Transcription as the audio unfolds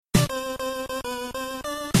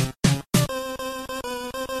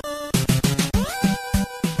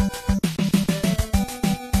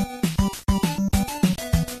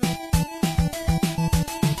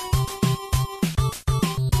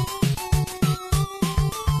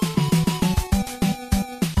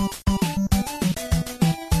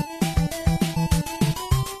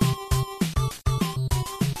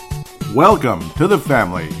Welcome to the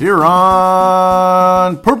family here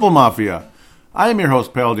on Purple Mafia. I am your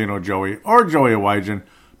host, Paladino Joey, or Joey Awajan.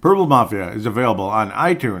 Purple Mafia is available on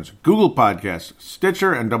iTunes, Google Podcasts,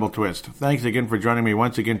 Stitcher, and Double Twist. Thanks again for joining me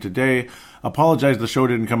once again today. Apologize the show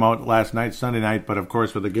didn't come out last night, Sunday night, but of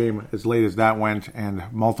course with the game as late as that went and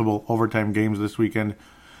multiple overtime games this weekend,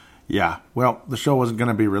 the show wasn't going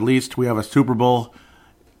to be released. We have a Super Bowl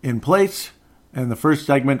in place, and the first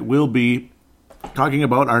segment will be talking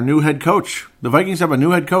about our new head coach. The Vikings have a new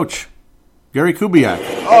head coach, Gary Kubiak.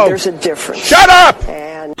 Oh, there's a difference. Shut up!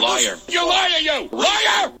 And liar. You liar, you!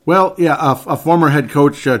 Liar! Well, a former head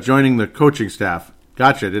coach joining the coaching staff.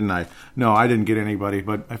 Gotcha, didn't I? No, I didn't get anybody,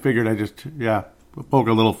 but I figured I'd just, poke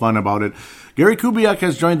a little fun about it. Gary Kubiak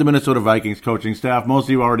has joined the Minnesota Vikings coaching staff. Most of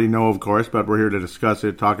you already know, of course, but we're here to discuss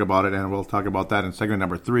it, talk about it, and we'll talk about that in segment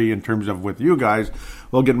number 3 in terms of with you guys.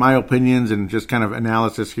 We'll get my opinions and just kind of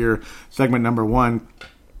analysis here. Segment number 1,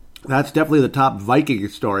 that's definitely the top Viking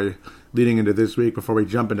story leading into this week before we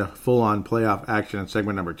jump into full-on playoff action in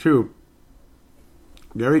segment number 2.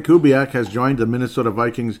 Gary Kubiak has joined the Minnesota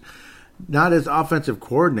Vikings not as offensive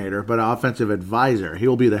coordinator, but offensive advisor. He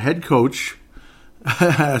will be the head coach,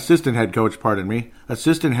 assistant head coach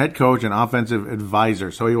and offensive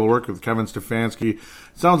advisor. So he will work with Kevin Stefanski.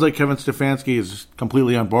 Sounds like Kevin Stefanski is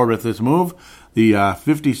completely on board with this move. The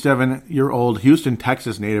 57-year-old Houston,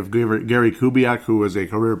 Texas native Gary Kubiak, who was a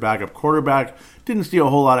career backup quarterback, didn't see a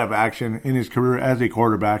whole lot of action in his career as a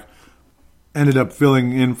quarterback. Ended up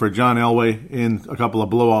filling in for John Elway in a couple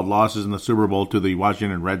of blowout losses in the Super Bowl to the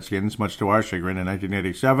Washington Redskins, much to our chagrin, in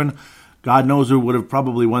 1987. God knows who would have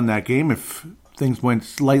probably won that game if things went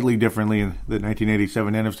slightly differently in the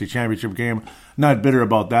 1987 NFC Championship game. Not bitter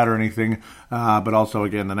about that or anything, but also,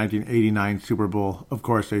 again, the 1989 Super Bowl, of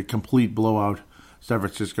course, a complete blowout. San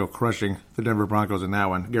Francisco crushing the Denver Broncos in that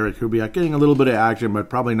one. Gary Kubiak getting a little bit of action, but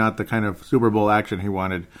probably not the kind of Super Bowl action he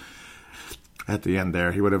wanted at the end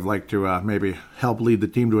there. He would have liked to maybe help lead the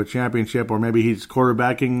team to a championship, or maybe he's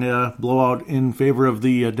quarterbacking blowout in favor of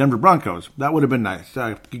the Denver Broncos. That would have been nice.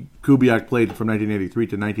 Kubiak played from 1983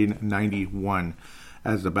 to 1991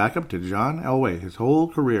 as the backup to John Elway his whole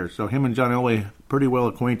career. So him and John Elway pretty well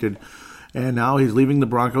acquainted. And now he's leaving the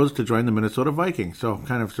Broncos to join the Minnesota Vikings. So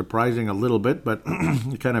kind of surprising a little bit, but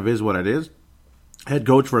it kind of is what it is. Head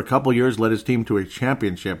coach for a couple years, led his team to a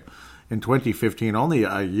championship in 2015,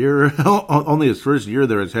 only his first year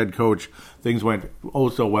there as head coach. Things went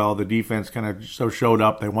so well. The defense kind of showed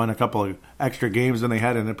up. They won a couple of extra games than they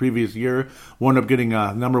had in the previous year. Wound up getting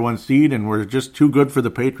a number 1 seed and were just too good for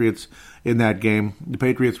the Patriots in that game. The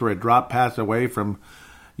Patriots were a drop pass away from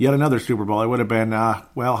yet another Super Bowl. It would have been,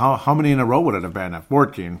 how many in a row would it have been?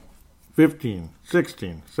 14, 15,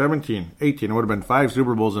 16, 17, 18. It would have been 5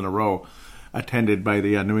 Super Bowls in a row attended by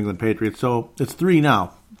the New England Patriots. So it's 3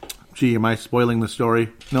 now. Gee, am I spoiling the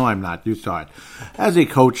story? No, I'm not. You saw it. As a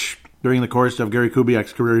coach, during the course of Gary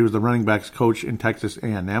Kubiak's career, he was the running backs coach in Texas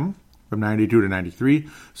A&M from 92 to 93.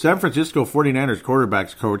 San Francisco 49ers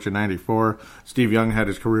quarterbacks coach in 94. Steve Young had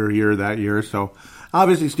his career year that year. So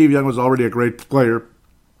obviously Steve Young was already a great player.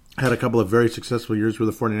 Had a couple of very successful years with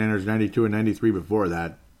the 49ers, 92 and 93 before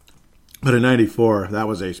that. But in 94, that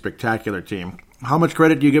was a spectacular team. How much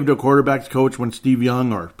credit do you give to a quarterback's coach when Steve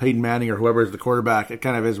Young or Peyton Manning or whoever is the quarterback? It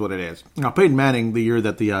kind of is what it is. Now, Peyton Manning, the year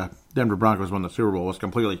that the Denver Broncos won the Super Bowl, was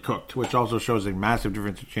completely cooked, which also shows a massive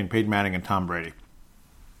difference between Peyton Manning and Tom Brady.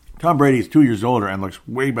 Tom Brady is 2 years older and looks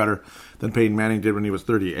way better than Peyton Manning did when he was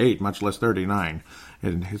 38, much less 39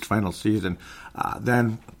 in his final season.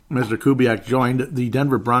 Then Mr. Kubiak joined the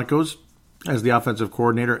Denver Broncos as the offensive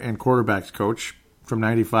coordinator and quarterbacks coach from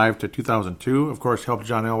 95 to 2002. Of course, helped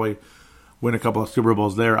John Elway win a couple of Super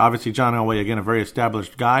Bowls there. Obviously, John Elway, again, a very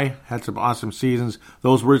established guy, had some awesome seasons.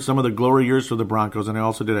 Those were some of the glory years for the Broncos, and he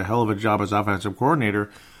also did a hell of a job as offensive coordinator,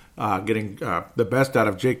 getting the best out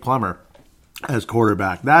of Jake Plummer as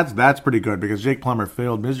quarterback. That's pretty good because Jake Plummer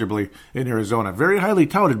failed miserably in Arizona. Very highly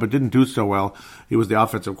touted, but didn't do so well. He was the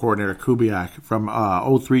offensive coordinator, Kubiak, from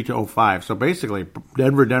 03 to 05. So basically,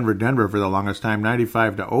 Denver for the longest time,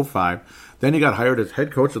 95 to 05. Then he got hired as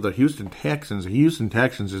head coach of the Houston Texans. Houston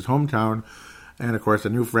Texans, his hometown, and of course a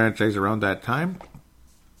new franchise around that time.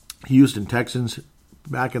 Houston Texans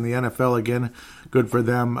back in the NFL again. Good for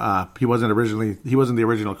them. He wasn't the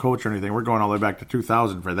original coach or anything. We're going all the way back to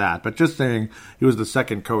 2000 for that. But just saying, he was the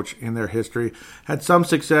second coach in their history. Had some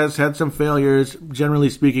success, had some failures. Generally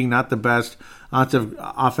speaking, not the best.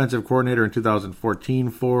 Offensive coordinator in 2014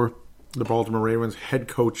 for the Baltimore Ravens. Head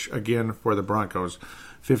coach again for the Broncos.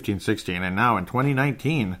 15-16, and now in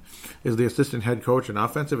 2019 is the assistant head coach and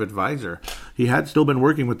offensive advisor. He had still been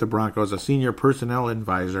working with the Broncos, a senior personnel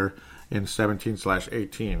advisor in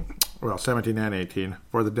 17/18. well, 17 and 18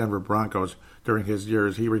 for the Denver Broncos during his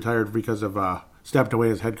years. He retired because of, stepped away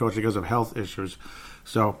as head coach because of health issues.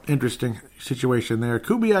 So, interesting situation there.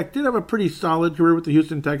 Kubiak did have a pretty solid career with the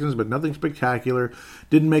Houston Texans, but nothing spectacular.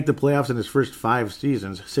 Didn't make the playoffs in his first 5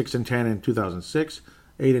 seasons. 6-10 in 2006,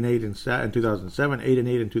 8-8 in 2007,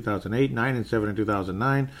 8-8 in 2008, 9-7 in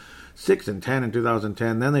 2009, 6-10 in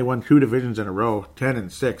 2010. Then they won 2 divisions in a row,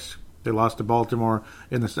 10-6. They lost to Baltimore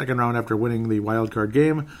in the second round after winning the wild card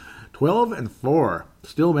game, 12-4.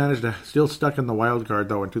 Still stuck in the wild card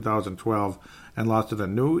though in 2012, and lost to the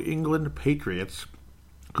New England Patriots,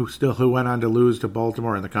 who went on to lose to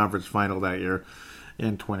Baltimore in the conference final that year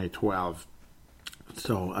in 2012.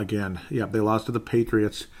 So again, they lost to the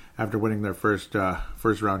Patriots after winning their first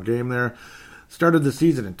round game there. Started the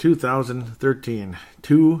season in 2013,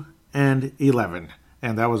 2-11,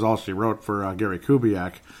 and that was all she wrote for Gary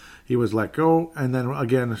Kubiak. He was let go, and then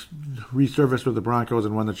again resurfaced with the Broncos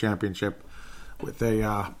and won the championship with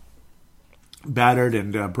a battered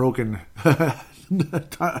and broken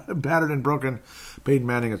Peyton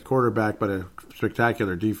Manning as quarterback, but a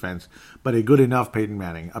spectacular defense, but a good enough Peyton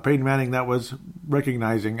Manning. A Peyton Manning that was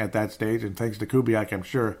recognizing at that stage, and thanks to Kubiak, I'm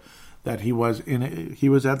sure, that he was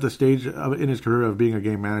at the stage in his career of being a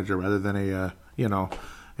game manager rather than a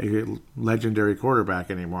legendary quarterback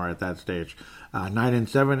anymore at that stage.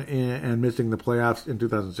 9-7 and missing the playoffs in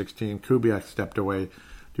 2016. Kubiak stepped away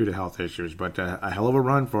due to health issues, but a hell of a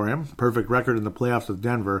run for him. Perfect record in the playoffs with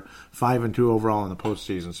Denver, 5-2 overall in the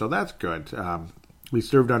postseason, so that's good. We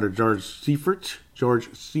served under George Seifert,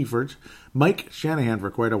 Mike Shanahan for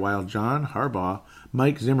quite a while, John Harbaugh,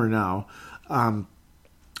 Mike Zimmer now, and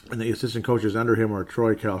the assistant coaches under him were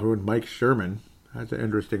Troy Calhoun, Mike Sherman. That's an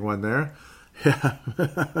interesting one there.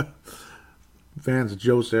 Vance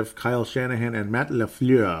Joseph, Kyle Shanahan, and Matt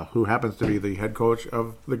LaFleur, who happens to be the head coach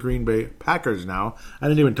of the Green Bay Packers now. I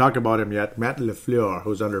didn't even talk about him yet. Matt LaFleur,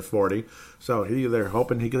 who's under 40. So they're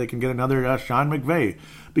hoping they can get another Sean McVay.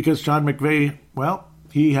 Because Sean McVay, well,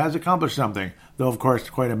 he has accomplished something. Though, of course,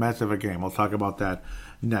 quite a mess of a game. We'll talk about that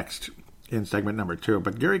next in segment number 2.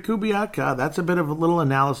 But Gary Kubiak, that's a bit of a little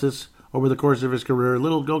analysis over the course of his career,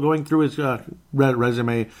 going through his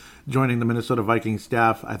resume, joining the Minnesota Vikings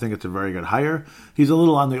staff. I think it's a very good hire. He's a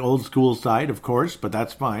little on the old school side, of course, but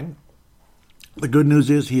that's fine. The good news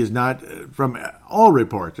is he is not, from all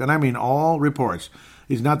reports, and I mean all reports,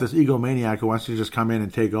 he's not this egomaniac who wants to just come in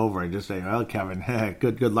and take over and just say, well, Kevin,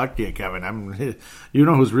 good luck to you, Kevin. You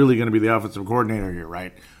know who's really going to be the offensive coordinator here,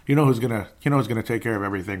 right? You know who's going to take care of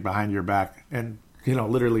everything behind your back and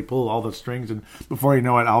literally pull all the strings, and before you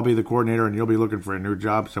know it, I'll be the coordinator and you'll be looking for a new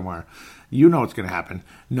job somewhere. You know what's going to happen.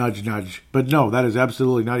 Nudge, nudge. But no, that is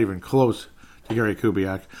absolutely not even close to Gary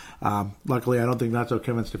Kubiak. Luckily, I don't think that's how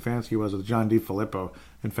Kevin Stefanski was with John DeFilippo.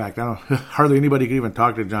 In fact, hardly anybody could even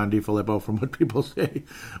talk to John DeFilippo from what people say.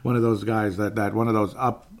 One of those guys that one of those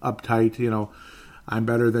uptight, I'm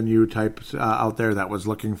better than you types out there that was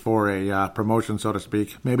looking for a promotion, so to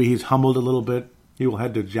speak. Maybe he's humbled a little bit. He will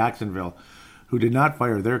head to Jacksonville, who did not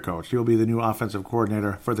fire their coach. He'll be the new offensive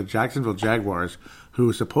coordinator for the Jacksonville Jaguars,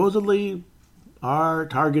 who supposedly are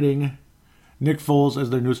targeting Nick Foles as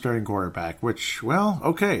their new starting quarterback, which, well,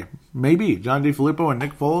 okay, maybe. John DeFilippo and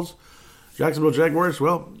Nick Foles, Jacksonville Jaguars,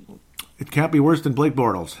 well, it can't be worse than Blake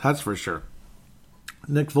Bortles, that's for sure.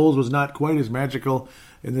 Nick Foles was not quite as magical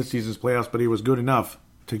in this season's playoffs, but he was good enough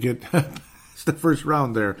to get past the first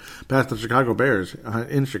round there, past the Chicago Bears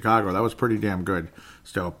in Chicago. That was pretty damn good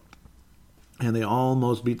still. And they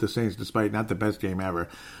almost beat the Saints, despite not the best game ever.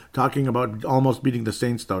 Talking about almost beating the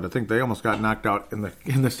Saints, though, to think they almost got knocked out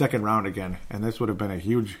in the second round again, and this would have been a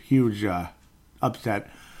huge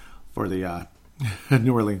upset for the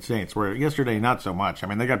New Orleans Saints. Where yesterday, not so much. I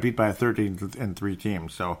mean, they got beat by a 13-3 team,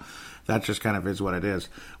 so that just kind of is what it is.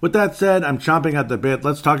 With that said, I'm chomping at the bit.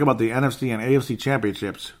 Let's talk about the NFC and AFC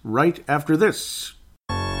championships right after this.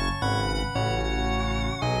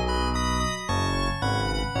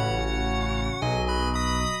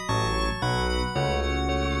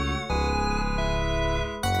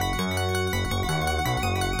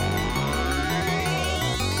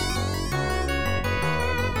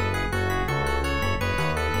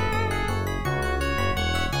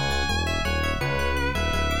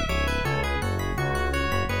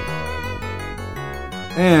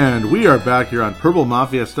 And we are back here on Purple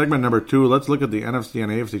Mafia, segment number 2. Let's look at the NFC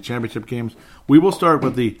and AFC championship games. We will start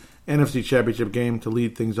with the NFC championship game to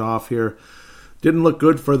lead things off here. Didn't look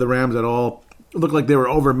good for the Rams at all. It looked like they were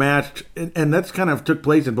overmatched. And that's kind of took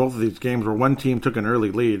place in both of these games where one team took an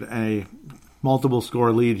early lead, a multiple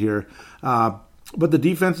score lead here. But the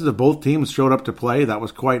defenses of both teams showed up to play. That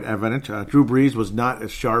was quite evident. Drew Brees was not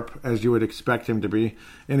as sharp as you would expect him to be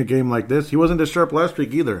in a game like this. He wasn't as sharp last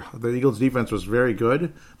week either. The Eagles' defense was very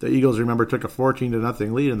good. The Eagles, remember, took a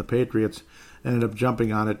 14-0 lead, and the Patriots ended up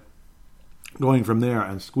jumping on it, going from there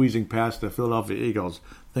and squeezing past the Philadelphia Eagles.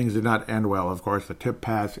 Things did not end well, of course. The tip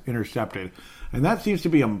pass intercepted. And that seems to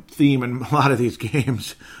be a theme in a lot of these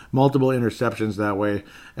games. Multiple interceptions that way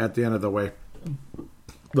at the end of the way.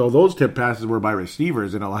 Though those tip passes were by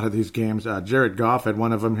receivers in a lot of these games. Jared Goff had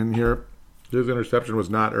one of them in here. His interception was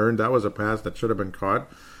not earned. That was a pass that should have been caught.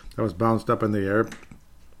 That was bounced up in the air.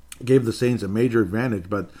 Gave the Saints a major advantage.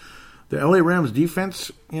 But the LA Rams defense,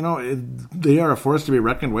 they are a force to be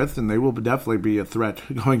reckoned with, and they will definitely be a threat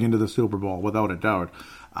going into the Super Bowl, without a doubt.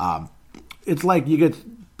 It's like you get,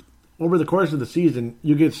 over the course of the season,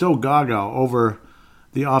 you get so gaga over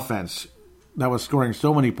the offense that was scoring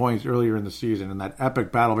so many points earlier in the season, and that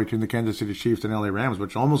epic battle between the Kansas City Chiefs and LA Rams,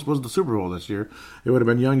 which almost was the Super Bowl this year. It would have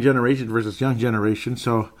been young generation versus young generation,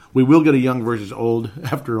 so we will get a young versus old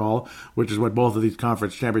after all, which is what both of these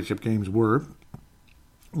conference championship games were.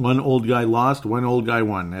 One old guy lost, one old guy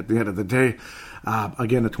won. At the end of the day,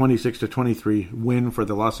 again, a 26-23 win for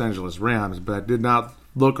the Los Angeles Rams, but did not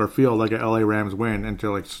look or feel like a LA Rams win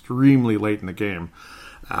until extremely late in the game.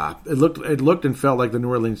 It looked and felt like the New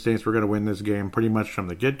Orleans Saints were going to win this game pretty much from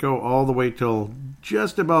the get-go, all the way till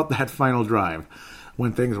just about that final drive,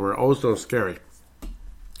 when things were oh so scary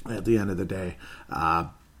at the end of the day.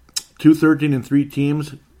 2-13-3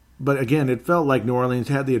 teams, but again, it felt like New Orleans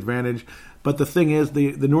had the advantage. But the thing is,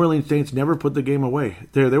 the New Orleans Saints never put the game away.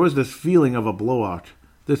 There was this feeling of a blowout.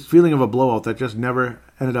 This feeling of a blowout that just never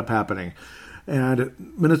ended up happening.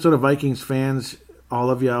 And Minnesota Vikings fans, all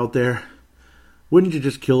of you out there, wouldn't you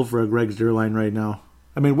just kill for a Greg Zuerlein right now?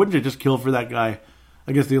 I mean, wouldn't you just kill for that guy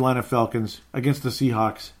against the Atlanta Falcons, against the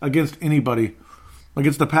Seahawks, against anybody,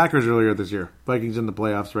 against the Packers earlier this year? Vikings in the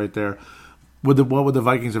playoffs right there. What would the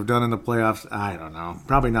Vikings have done in the playoffs? I don't know.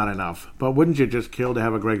 Probably not enough. But wouldn't you just kill to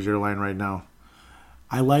have a Greg Zuerlein right now?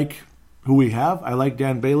 I like who we have. I like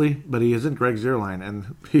Dan Bailey, but he isn't Greg Zuerlein,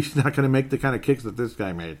 and he's not going to make the kind of kicks that this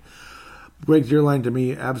guy made. Greg Zuerlein, to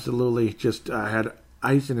me, absolutely just had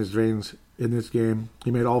ice in his veins in this game.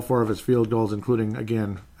 He made all 4 of his field goals, including,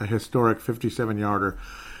 again, a historic 57-yarder.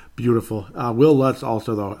 Beautiful. Will Lutz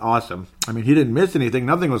also, though, awesome. I mean, he didn't miss anything.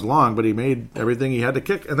 Nothing was long, but he made everything he had to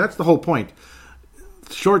kick, and that's the whole point.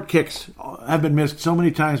 Short kicks have been missed so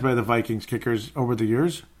many times by the Vikings kickers over the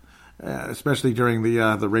years, especially during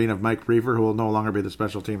the reign of Mike Prefer, who will no longer be the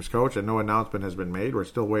special teams coach, and no announcement has been made. We're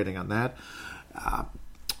still waiting on that. A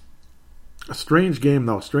strange game,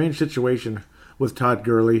 though. Strange situation with Todd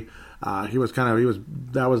Gurley.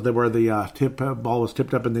 That was where the tip ball was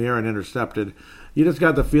tipped up in the air and intercepted. You just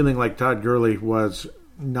got the feeling like Todd Gurley was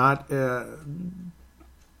not.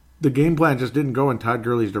 The game plan just didn't go in Todd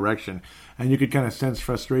Gurley's direction, and you could kind of sense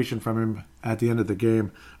frustration from him at the end of the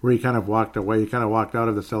game, where he kind of walked away. He kind of walked out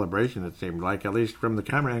of the celebration. It seemed like, at least from the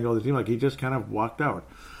camera angle, it seemed like he just kind of walked out.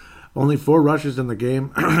 Only 4 rushes in the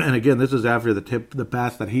game, and again, this is after the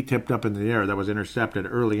pass that he tipped up in the air that was intercepted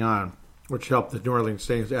early on, which helped the New Orleans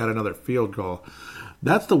Saints add another field goal.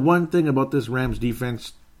 That's the one thing about this Rams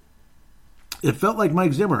defense. It felt like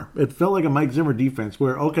Mike Zimmer. It felt like a Mike Zimmer defense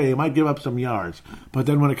where, okay, you might give up some yards, but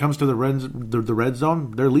then when it comes to the red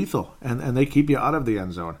zone, they're lethal, and they keep you out of the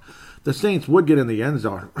end zone. The Saints would get in the end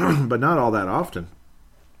zone, but not all that often.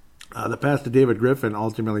 The pass to David Griffin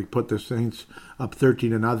ultimately put the Saints up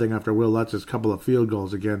 13-0 after Will Lutz's couple of field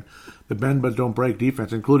goals again. The bend but don't break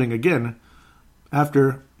defense, including, again,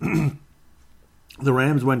 after the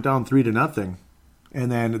Rams went down 3-0, and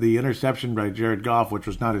then the interception by Jared Goff, which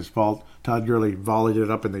was not his fault. Todd Gurley volleyed it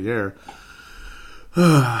up in the air.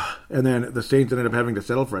 And then the Saints ended up having to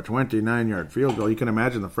settle for a 29-yard field goal. You can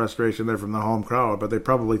imagine the frustration there from the home crowd, but they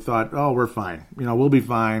probably thought, oh, we're fine. We'll be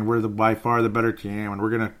fine. We're by far the better team, and we're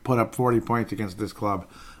going to put up 40 points against this club.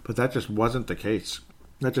 But that just wasn't the case.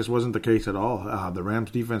 That just wasn't the case at all. The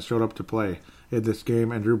Rams defense showed up to play in this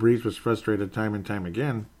game, and Drew Brees was frustrated time and time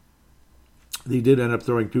again. He did end up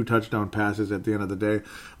throwing 2 touchdown passes at the end of the day.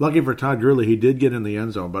 Lucky for Todd Gurley, he did get in the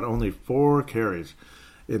end zone, but only 4 carries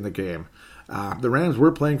in the game. The Rams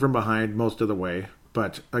were playing from behind most of the way,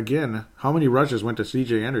 but again, how many rushes went to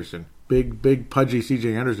C.J. Anderson? Big, pudgy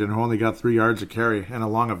C.J. Anderson, who only got 3 yards a carry and a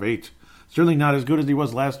long of 8. Certainly not as good as he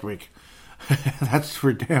was last week. That's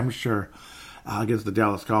for damn sure. Against the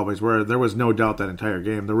Dallas Cowboys, where there was no doubt that entire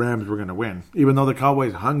game the Rams were going to win. Even though the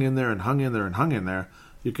Cowboys hung in there and hung in there and hung in there,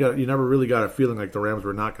 you never really got a feeling like the Rams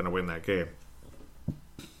were not going to win that game.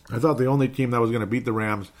 I thought the only team that was going to beat the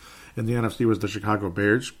Rams in the NFC was the Chicago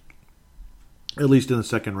Bears, at least in the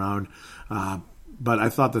second round. but I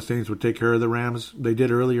thought the Saints would take care of the Rams. They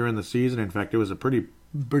did earlier in the season. In fact, it was a pretty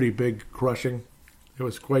big crushing. It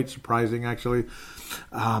was quite surprising, actually.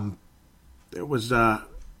 It was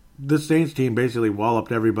this Saints team basically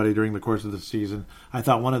walloped everybody during the course of the season. I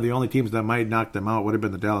thought one of the only teams that might knock them out would have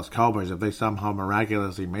been the Dallas Cowboys if they somehow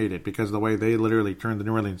miraculously made it, because of the way they literally turned the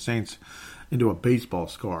New Orleans Saints into a baseball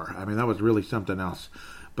score. I mean, that was really something else.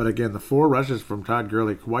 But again, the 4 rushes from Todd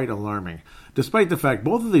Gurley, quite alarming. Despite the fact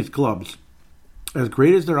both of these clubs, as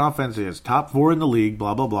great as their offense is, top 4 in the league,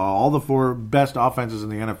 blah, blah, blah, all the 4 best offenses in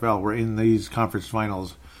the NFL were in these conference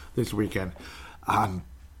finals this weekend.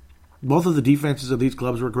 Both of the defenses of these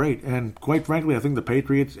clubs were great. And quite frankly, I think the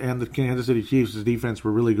Patriots and the Kansas City Chiefs' defense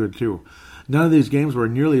were really good too. None of these games were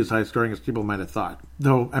nearly as high scoring as people might have thought.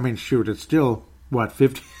 Though, I mean, shoot, it's still,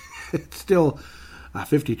 50? It's still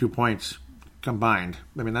 52 points combined.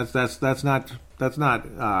 I mean, that's not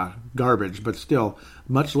garbage, but still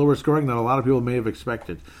much lower scoring than a lot of people may have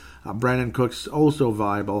expected. Brandon Cooks also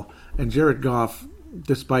viable, and Jared Goff,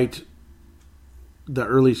 despite the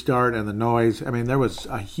early start and the noise, I mean, there was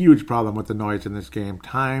a huge problem with the noise in this game,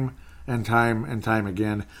 time and time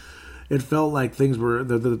again. It felt like things were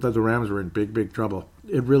the Rams were in big trouble.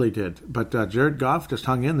 It really did. But Jared Goff just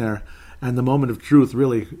hung in there. And the moment of truth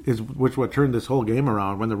really is what turned this whole game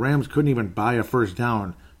around, when the Rams couldn't even buy a first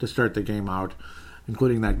down to start the game out,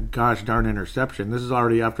 including that gosh darn interception. This is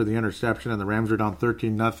already after the interception, and the Rams are down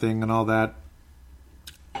 13-0 and all that.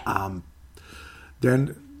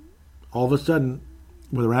 Then, all of a sudden,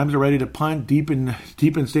 when the Rams are ready to punt deep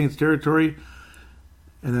in Saints territory,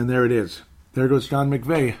 and then there it is. There goes Sean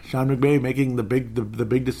McVay. Sean McVay making the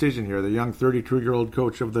big decision here, the young 32-year-old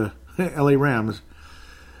coach of the LA Rams.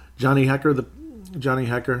 Johnny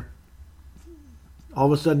Hekker, all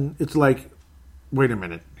of a sudden, it's like, wait a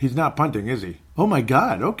minute, he's not punting, is he? Oh my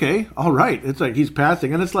God, okay, all right. It's like he's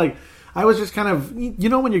passing, and it's like, I was just kind of,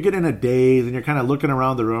 when you get in a daze and you're kind of looking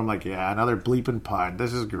around the room like, yeah, another bleeping punt,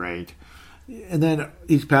 this is great. And then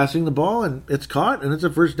he's passing the ball, and it's caught, and it's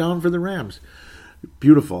a first down for the Rams.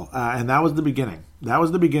 Beautiful. And that was the beginning.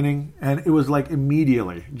 And it was like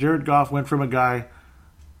immediately, Jared Goff went from a guy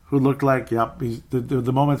who looked like, yep,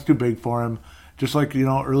 the moment's too big for him. Just like,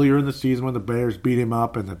 earlier in the season when the Bears beat him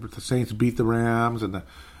up and the Saints beat the Rams and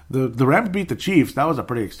the Rams beat the Chiefs. That was a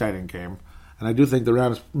pretty exciting game. And I do think the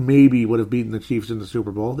Rams maybe would have beaten the Chiefs in the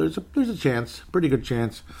Super Bowl. There's a chance, pretty good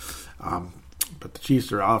chance. But the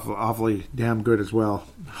Chiefs are awfully damn good as well.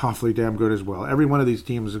 Every one of these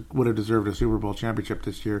teams would have deserved a Super Bowl championship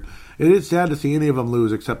this year. It is sad to see any of them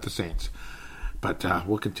lose except the Saints. But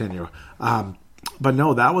we'll continue. But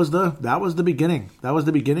no, that was the beginning. That was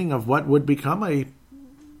the beginning of what would become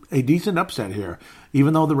a decent upset here.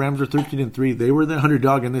 Even though the Rams are 13-3, they were the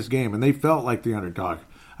underdog in this game, and they felt like the underdog.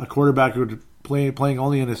 A quarterback who playing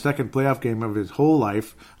only in his second playoff game of his whole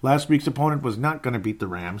life. Last week's opponent was not going to beat the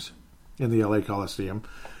Rams in the LA Coliseum.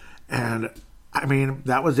 And, I mean,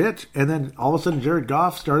 that was it. And then all of a sudden Jared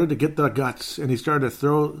Goff started to get the guts, and he started to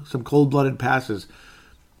throw some cold-blooded passes.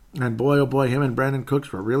 And boy, oh boy, him and Brandon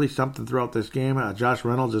Cooks were really something throughout this game. Josh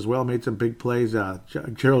Reynolds as well made some big plays.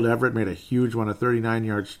 Gerald Everett made a huge one, a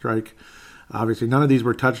 39-yard strike. Obviously, none of these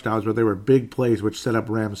were touchdowns, but they were big plays which set up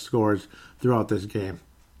Rams scores throughout this game.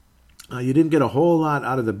 You didn't get a whole lot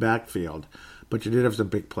out of the backfield, but you did have some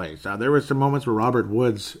big plays. There were some moments where Robert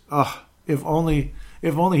Woods, if only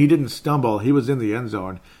he didn't stumble, he was in the end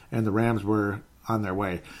zone, and the Rams were on their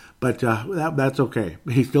way. But that's okay.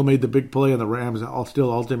 He still made the big play, and the Rams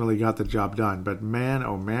still ultimately got the job done. But man,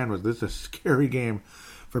 oh man, was this a scary game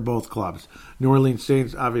for both clubs. New Orleans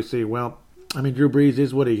Saints, obviously, well, I mean, Drew Brees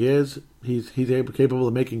is what he is. He's capable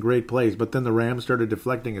of making great plays. But then the Rams started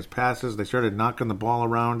deflecting his passes. They started knocking the ball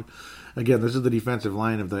around. Again, this is the defensive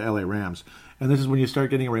line of the LA Rams. And this is when you start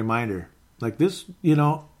getting a reminder. Like this,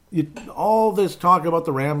 all this talk about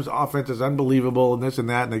the Rams' offense is unbelievable and this and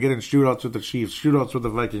that, and they get in shootouts with the Chiefs, shootouts with the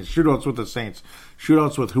Vikings, shootouts with the Saints,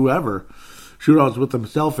 shootouts with whoever, shootouts with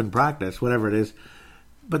themselves in practice, whatever it is.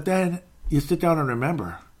 But then you sit down and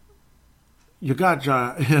remember, you got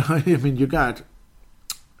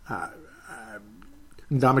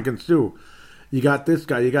Ndamukong Suh, you got this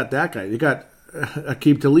guy, you got that guy, you got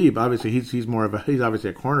Aqib Talib. Obviously, he's obviously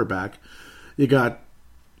a cornerback. You got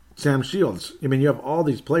Sam Shields. I mean, you have all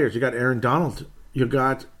these players. You got Aaron Donald. You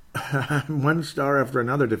got one star after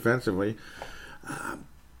another defensively.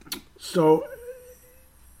 So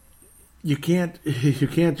you can't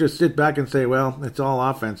just sit back and say, well, it's all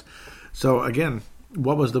offense. So again,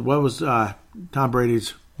 what was Tom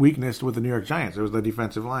Brady's weakness with the New York Giants? It was the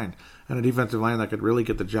defensive line, and a defensive line that could really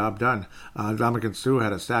get the job done. Ndamukong Suh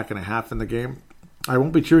had a sack and a half in the game. I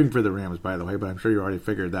won't be cheering for the Rams, by the way, but I'm sure you already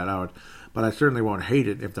figured that out. But I certainly won't hate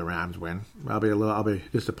it if the Rams win. I'll be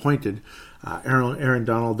disappointed. Aaron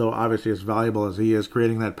Donald, though, obviously as valuable as he is,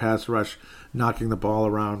 creating that pass rush, knocking the ball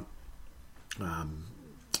around. A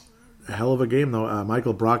hell of a game, though.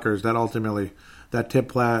 Michael Brockers, that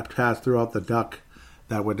tip pass throughout the duck,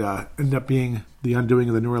 that would end up being the undoing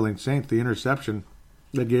of the New Orleans Saints, the interception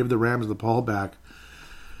that gave the Rams the ball back.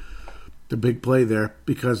 The big play there,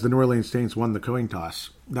 because the New Orleans Saints won the coin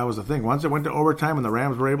toss. That was the thing. Once it went to overtime and the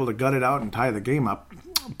Rams were able to gut it out and tie the game up,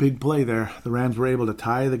 big play there. The Rams were able to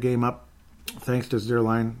tie the game up thanks to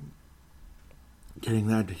Zierlein getting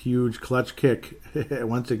that huge clutch kick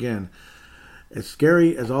once again. As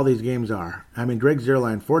scary as all these games are, I mean, Drake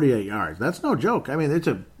Zierlein, 48 yards. That's no joke. I mean,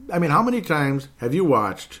 how many times have you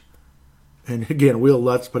watched, and again, Will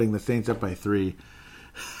Lutz putting the Saints up by 3.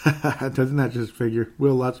 Doesn't that just figure?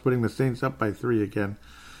 Will Lutz putting the Saints up by 3 again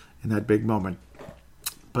in that big moment.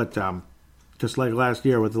 But just like last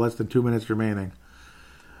year with less than 2 minutes remaining,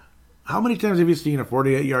 how many times have you seen a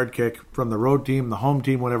 48-yard kick from the road team, the home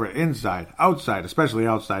team, whatever, inside, outside, especially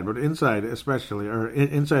outside, but inside especially, or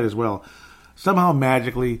inside as well, somehow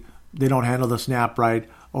magically they don't handle the snap right,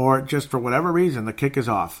 or just for whatever reason the kick is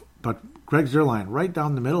off. But Greg Zierlein, right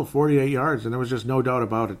down the middle, 48 yards, and there was just no doubt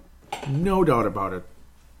about it. No doubt about it.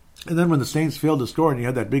 And then when the Saints failed to score and you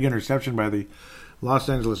had that big interception by the Los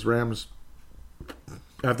Angeles Rams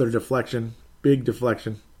after a deflection, big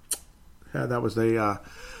deflection, that was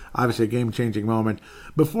obviously a game-changing moment.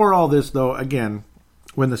 Before all this, though, again,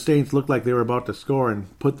 when the Saints looked like they were about to score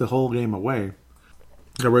and put the whole game away,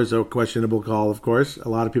 there was a questionable call, of course. A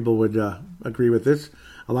lot of people would agree with this.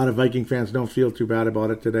 A lot of Viking fans don't feel too bad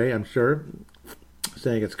about it today, I'm sure,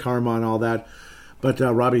 saying it's karma and all that. But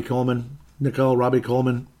Robbie Coleman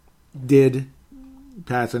did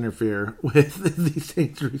pass interfere with the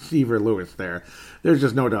Saints receiver Lewis there. There's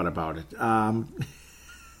just no doubt about it.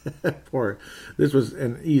 This was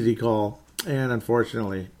an easy call, and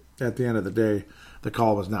unfortunately, at the end of the day, the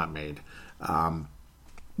call was not made.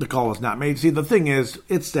 See, the thing is,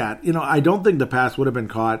 it's that, I don't think the pass would have been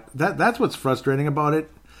caught. That's what's frustrating about it.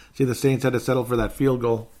 See, the Saints had to settle for that field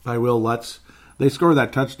goal by Will Lutz. They scored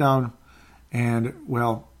that touchdown, and,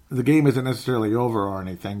 well, the game isn't necessarily over or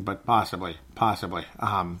anything, but possibly.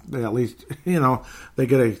 They at least, they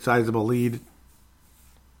get a sizable lead.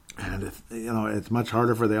 And, it's much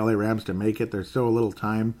harder for the LA Rams to make it. There's so little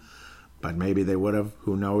time, but maybe they would have.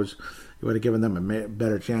 Who knows? It would have given them a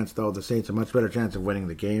better chance, though. The Saints a much better chance of winning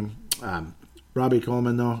the game. Robbie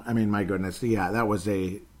Coleman, though, I mean, my goodness. Yeah, that was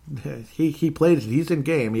he played a decent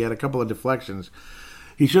game. He had a couple of deflections.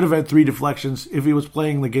 He should have had 3 deflections. If he was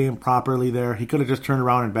playing the game properly there, he could have just turned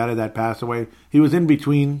around and batted that pass away. He was in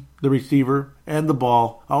between the receiver and the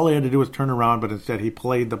ball. All he had to do was turn around, but instead he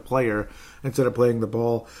played the player instead of playing the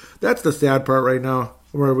ball. That's the sad part right now,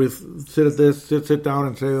 where we sit down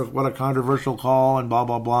and say what a controversial call and blah,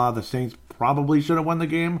 blah, blah. The Saints probably should have won the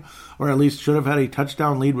game, or at least should have had a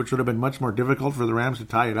touchdown lead, which would have been much more difficult for the Rams to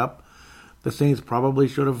tie it up. The Saints probably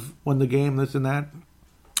should have won the game, this and that.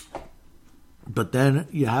 But then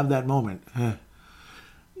you have that moment.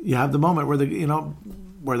 You have the moment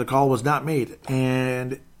where the call was not made,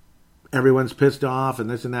 and everyone's pissed off, and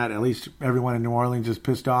this and that. At least everyone in New Orleans is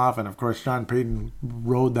pissed off, and of course Sean Payton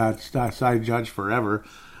rode that side judge forever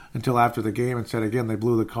until after the game and said again they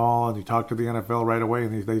blew the call, and he talked to the NFL right away,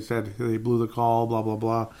 and they said they blew the call, blah blah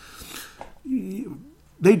blah.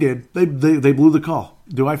 They did. They blew the call.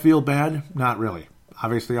 Do I feel bad? Not really.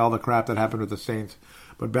 Obviously, all the crap that happened with the Saints.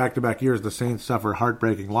 But back-to-back years, the Saints suffer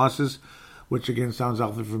heartbreaking losses, which again sounds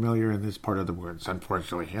awfully familiar in this part of the woods,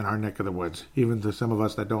 unfortunately, in our neck of the woods. Even to some of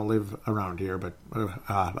us that don't live around here, but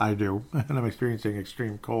I do, and I'm experiencing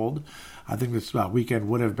extreme cold. I think this weekend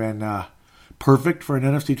would have been perfect for an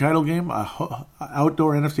NFC title game,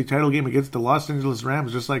 outdoor NFC title game against the Los Angeles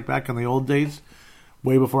Rams, just like back in the old days,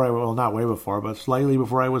 not way before, but slightly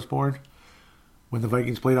before I was born, when the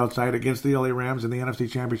Vikings played outside against the LA Rams in the NFC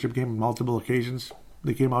Championship game on multiple occasions.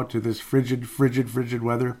 They came out to this frigid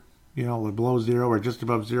weather, below zero or just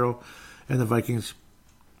above zero, and the Vikings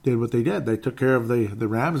did what they did. They took care of the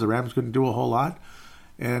Rams. The Rams couldn't do a whole lot,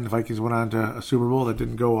 and the Vikings went on to a Super Bowl that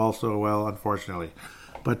didn't go all so well, unfortunately.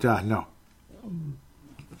 But no.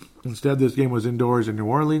 Instead, this game was indoors in New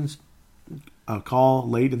Orleans. A call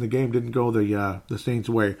late in the game didn't go the Saints'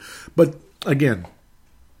 way. But again,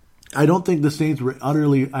 I don't think the Saints were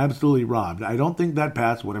absolutely robbed. I don't think that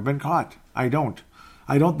pass would have been caught. I don't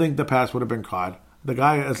think the pass would have been caught. The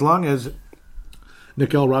guy, as long as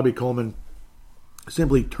Robbie Coleman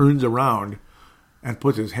simply turns around and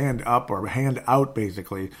puts his hand up or hand out,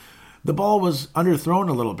 basically, the ball was underthrown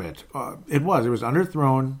a little bit. It was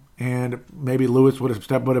underthrown, and maybe Lewis would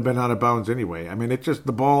have been out of bounds anyway. I mean, it's just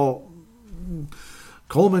the ball.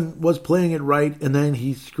 Coleman was playing it right, and then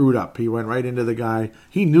he screwed up. He went right into the guy.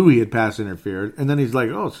 He knew he had pass interfered, and then he's like,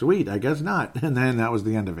 "Oh, sweet, I guess not." And then that was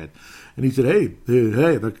the end of it. And he said, "Hey,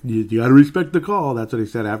 look, you got to respect the call." That's what he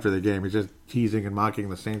said after the game. He's just teasing and mocking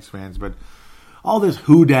the Saints fans, but all this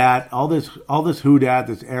who-dat, all this who-dat,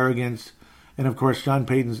 this arrogance, and of course Sean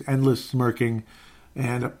Payton's endless smirking.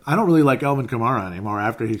 And I don't really like Alvin Kamara anymore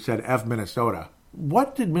after he said F Minnesota.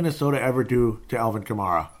 What did Minnesota ever do to Alvin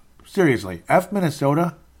Kamara? Seriously, F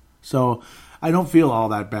Minnesota? So I don't feel all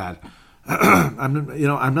that bad.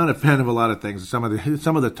 I'm not a fan of a lot of things. Some of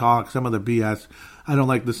the talk, some of the BS. I don't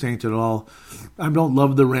like the Saints at all. I don't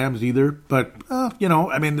love the Rams either. But I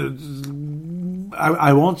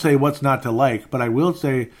won't say what's not to like, but I will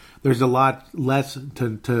say there's a lot less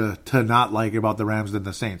to not like about the Rams than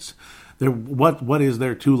the Saints. What is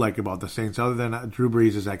there to like about the Saints other than Drew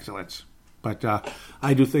Brees' excellence? But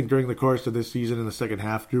I do think during the course of this season in the second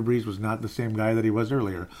half, Drew Brees was not the same guy that he was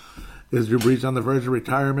earlier. Is Drew Brees on the verge of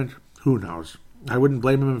retirement? Who knows? I wouldn't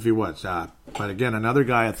blame him if he was. But again, another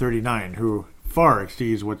guy at 39 who far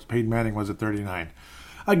exceeds what Peyton Manning was at 39.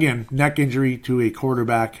 Again, neck injury to a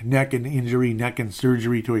quarterback, neck and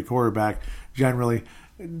surgery to a quarterback generally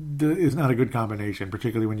is not a good combination,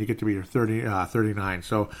 particularly when you get to be 39.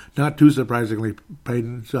 So not too surprisingly,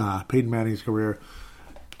 Peyton Manning's career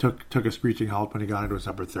took a screeching halt when he got into his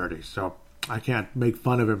upper 30s. So I can't make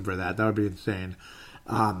fun of him for that. That would be insane.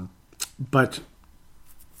 But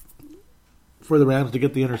for the Rams to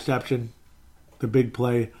get the interception, the big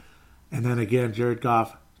play, and then again Jared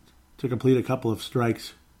Goff to complete a couple of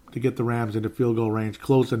strikes to get the Rams into field goal range,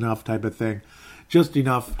 close enough type of thing. Just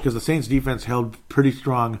enough because the Saints defense held pretty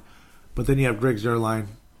strong. But then you have Greg Zuerlein,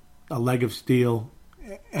 a leg of steel.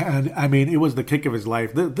 And, I mean, it was the kick of his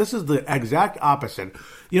life. This is the exact opposite.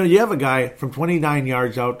 You have a guy from 29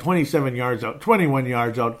 yards out, 27 yards out, 21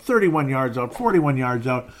 yards out, 31 yards out, 41 yards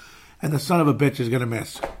out, and the son of a bitch is going to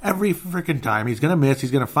miss. Every freaking time. He's going to miss.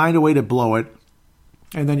 He's going to find a way to blow it.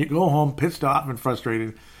 And then you go home pissed off and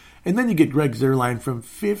frustrated. And then you get Greg Zuerlein from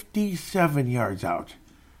 57 yards out.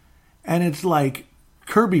 And it's like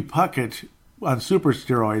Kirby Puckett on super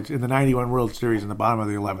steroids in the 91 World Series in the bottom of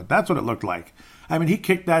the 11th. That's what it looked like. I mean, he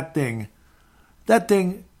kicked that thing. That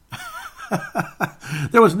thing,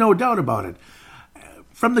 there was no doubt about it.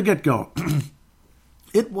 From the get-go,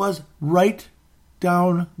 it was right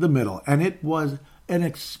down the middle, and it was an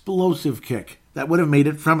explosive kick that would have made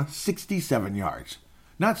it from 67 yards.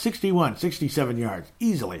 Not 61, 67 yards,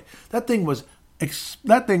 easily. That thing was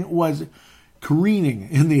careening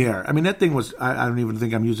in the air. I mean, that thing was, I don't even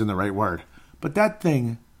think I'm using the right word, but that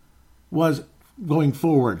thing was going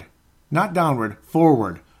forward. Not downward,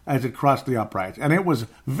 forward, as it crossed the uprights. And it was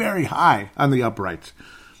very high on the uprights.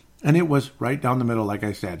 And it was right down the middle, like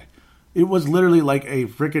I said. It was literally like a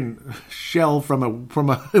freaking shell from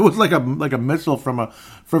a it was like a missile from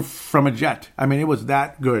a jet. I mean, it was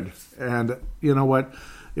that good. And you know what?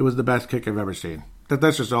 It was the best kick I've ever seen.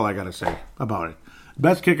 That's just all I got to say about it.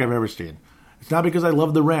 Best kick I've ever seen. It's not because I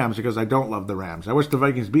love the Rams, because I don't love the Rams. I wish the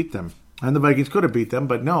Vikings beat them. And the Vikings could have beat them,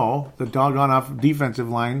 but no, the doggone off defensive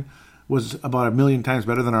line was about 1 million times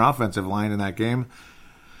better than our offensive line in that game.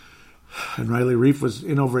 And Riley Reif was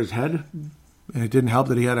in over his head. And it didn't help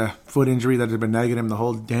that he had a foot injury that had been nagging him the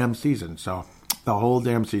whole damn season.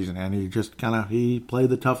 And he just he played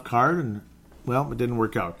the tough card, and, well, it didn't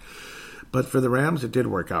work out. But for the Rams, it did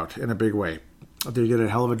work out in a big way. They did a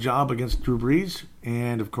hell of a job against Drew Brees.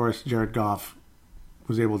 And, of course, Jared Goff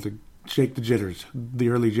was able to shake the jitters, the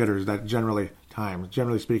early jitters that generally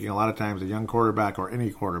speaking, a lot of times a young quarterback or any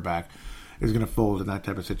quarterback is going to fold in that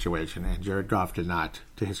type of situation. And Jared Goff did not,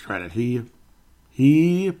 to his credit.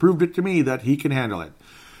 He proved it to me that he can handle it.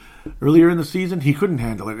 Earlier in the season, he couldn't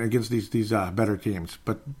handle it against these better teams.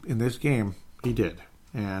 But in this game, he did.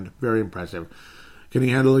 And very impressive. Can he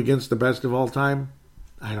handle it against the best of all time?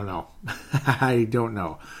 I don't know. I don't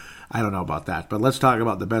know about that. But let's talk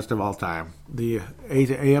about the best of all time. The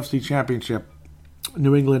AFC Championship,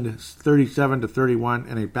 New England 37-31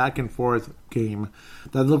 in a back-and-forth game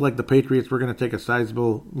that looked like the Patriots were going to take a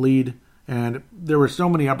sizable lead. And there were so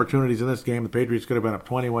many opportunities in this game. The Patriots could have been up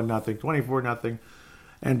 21-0, 24-0,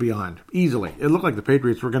 and beyond. Easily. It looked like the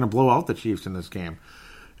Patriots were going to blow out the Chiefs in this game.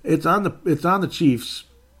 It's on the Chiefs,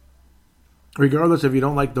 regardless if you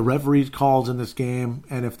don't like the referee's calls in this game,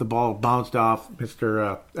 and if the ball bounced off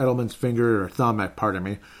Mr. Edelman's finger or thumb,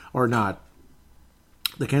 or not.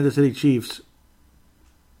 The Kansas City Chiefs,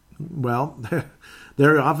 well,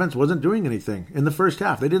 their offense wasn't doing anything in the first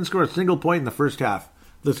half. They didn't score a single point in the first half.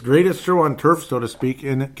 this greatest show on turf, so to speak,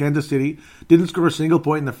 in Kansas City, didn't score a single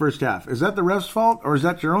point in the first half. Is that the ref's fault, or is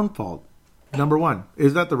that your own fault? Number one,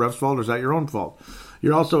 is that the ref's fault, or is that your own fault?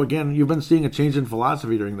 You're also, again, you've been seeing a change in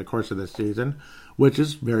philosophy during the course of this season, which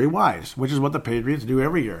is very wise, which is what the Patriots do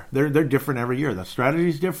every year. They're different every year. The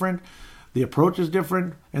strategy's different, the approach is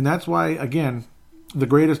different, and that's why, again, the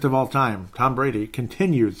greatest of all time, Tom Brady,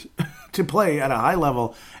 continues to play at a high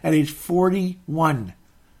level at age 41.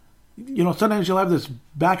 You know, sometimes you'll have this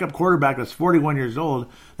backup quarterback that's 41 years old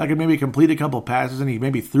that could maybe complete a couple passes, and he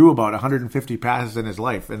maybe threw about 150 passes in his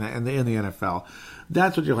life in the NFL.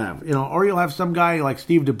 That's what you'll have. You know, or you'll have some guy like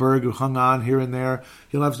Steve DeBerg who hung on here and there.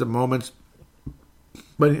 He'll have some moments,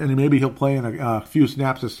 and maybe he'll play in a few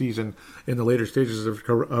snaps a season in the later stages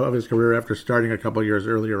of his career after starting a couple years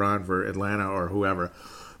earlier on for Atlanta or whoever.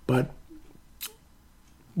 But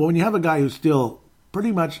when you have a guy who's still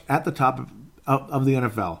pretty much at the top of the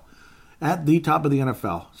NFL, at the top of the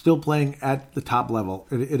NFL, still playing at the top level,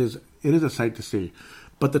 it is a sight to see.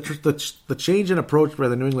 But the change in approach by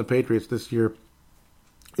the New England Patriots this year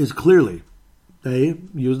is clearly they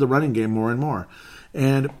use the running game more and more.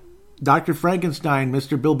 And Dr. Frankenstein,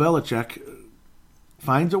 Mr. Bill Belichick,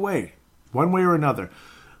 finds a way, one way or another,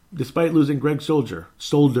 despite losing Greg Solder,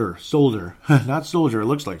 not Soldier, it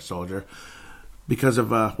looks like Soldier, because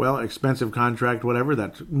of, expensive contract, whatever,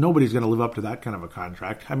 that nobody's going to live up to that kind of a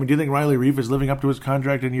contract. I mean, do you think Riley Reef is living up to his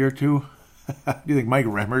contract in year 2? Do you think Mike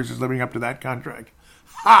Remmers is living up to that contract?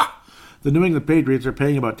 Ha! The New England Patriots are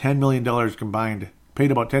paying about $10 million combined,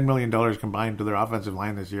 to their offensive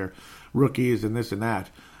line this year, rookies and this and that,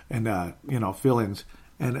 and, fill-ins.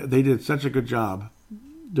 And they did such a good job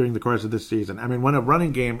during the course of this season. I mean, when a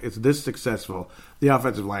running game is this successful, the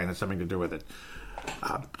offensive line has something to do with it.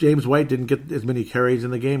 James White didn't get as many carries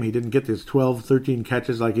in the game. He didn't get his 12, 13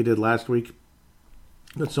 catches like he did last week.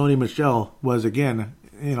 But Sony Michel was, again,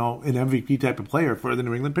 an MVP type of player for the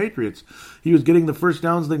New England Patriots. He was getting the first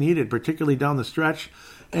downs they needed, particularly down the stretch,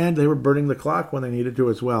 and they were burning the clock when they needed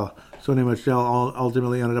to as well. Sony Michel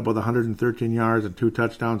ultimately ended up with 113 yards and 2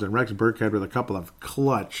 touchdowns, and Rex Burkhead with a couple of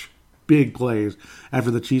clutch, big plays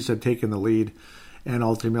after the Chiefs had taken the lead. And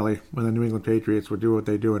ultimately, when the New England Patriots would do what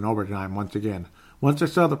they do in overtime once again. Once I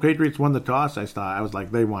saw the Patriots won the toss, I was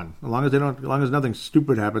like, they won. As long as nothing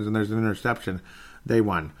stupid happens and there's an interception, they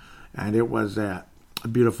won. And it was a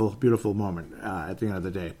beautiful, beautiful moment at the end of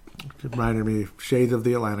the day. It reminded me shades of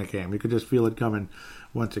the Atlanta game. You could just feel it coming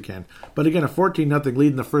once again. But again, a 14-0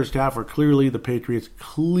 lead in the first half where clearly the Patriots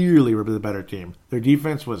were the better team. Their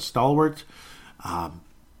defense was stalwart. Mr.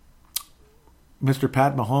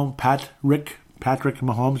 Patrick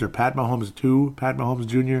Mahomes, or Pat Mahomes II, Pat Mahomes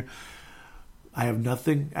Jr., I have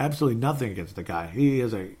absolutely nothing against the guy.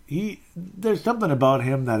 There's something about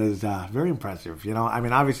him that is very impressive. I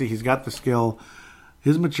mean, obviously he's got the skill.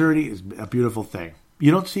 His maturity is a beautiful thing. You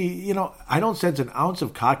don't see, I don't sense an ounce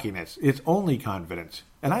of cockiness. It's only confidence.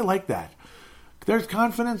 And I like that. There's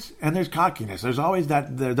confidence and there's cockiness. There's always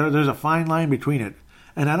that, there's a fine line between it.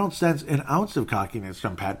 And I don't sense an ounce of cockiness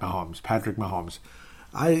from Patrick Mahomes.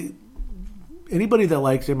 Anybody that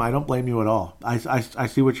likes him, I don't blame you at all. I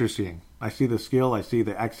see what you're seeing. I see the skill. I see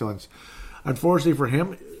the excellence. Unfortunately for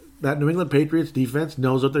him, that New England Patriots defense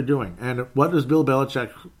knows what they're doing. And what does Bill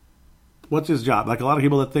Belichick, what's his job? Like a lot of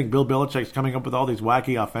people that think Bill Belichick's coming up with all these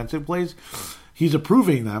wacky offensive plays, he's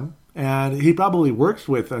approving them. And he probably works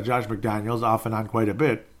with Josh McDaniels off and on quite a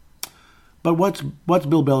bit. But what's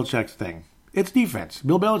Bill Belichick's thing? It's defense.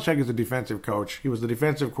 Bill Belichick is a defensive coach. He was the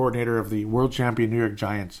defensive coordinator of the world champion New York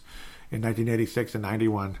Giants in 1986 and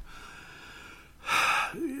 91.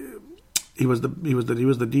 He was the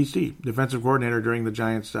DC defensive coordinator during the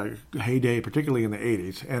Giants' heyday, particularly in the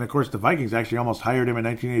 80s. And of course, the Vikings actually almost hired him in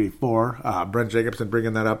 1984. Brent Jacobson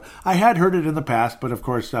bringing that up. I had heard it in the past, but of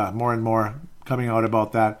course, more and more coming out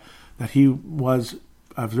about that he was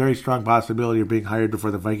a very strong possibility of being hired before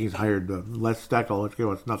the Vikings hired Les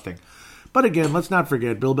Steckel. It's nothing. But again, let's not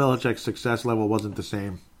forget, Bill Belichick's success level wasn't the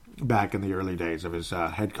same back in the early days of his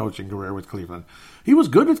head coaching career with Cleveland. He was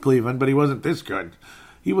good with Cleveland, but he wasn't this good.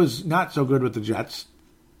 He was not so good with the Jets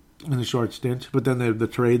in the short stint, but then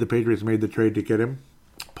the Patriots made the trade to get him.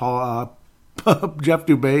 Jeff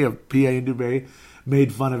Dubay of PA and Dubay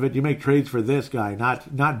made fun of it. You make trades for this guy,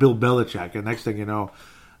 not Bill Belichick. And next thing you know,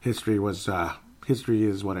 history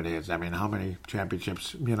is what it is. I mean, how many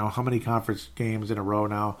championships, how many conference games in a row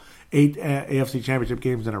now? 8 AFC championship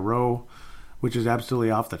games in a row, which is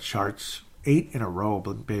absolutely off the charts. 8 in a row,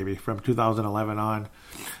 baby, from 2011 on.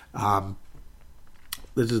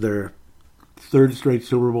 This is their 3rd straight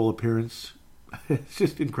Super Bowl appearance. It's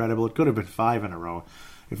just incredible. It could have been 5 in a row,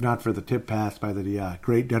 if not for the tip pass by the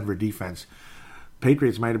great Denver defense.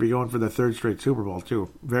 Patriots might be going for the third straight Super Bowl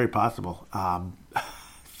too. Very possible.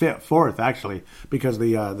 Fourth, actually, because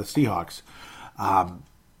the Seahawks.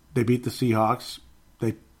 They beat the Seahawks.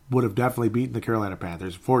 They would have definitely beaten the Carolina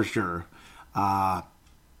Panthers for sure.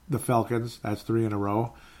 The Falcons, that's 3 in a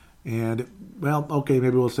row. And, well, okay,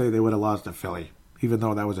 maybe we'll say they would have lost to Philly, even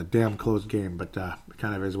though that was a damn close game, but it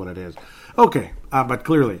kind of is what it is. Okay, but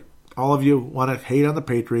clearly, all of you want to hate on the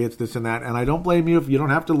Patriots, this and that, and I don't blame you if you don't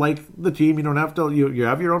have to like the team. You don't have to, you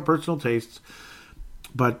have your own personal tastes.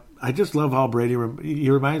 But I just love how Brady, he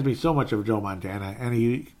reminds me so much of Joe Montana, and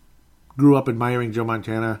he grew up admiring Joe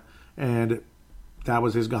Montana, and that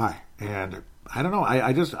was his guy. And I don't know,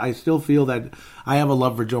 I still feel that I have a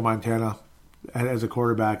love for Joe Montana as a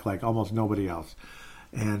quarterback like almost nobody else.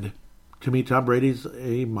 And to me, Tom Brady's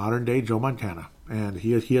a modern-day Joe Montana, and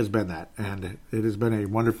he has been that, and it has been a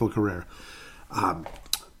wonderful career.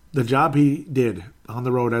 The job he did on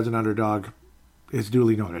the road as an underdog is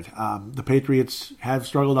duly noted. The Patriots have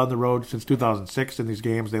struggled on the road since 2006 in these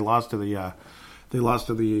games. They lost to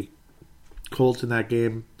the Colts in that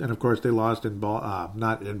game, and of course they lost in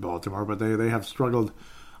not in Baltimore, but they have struggled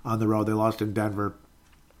on the road. They lost in Denver.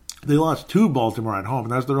 They lost to Baltimore at home,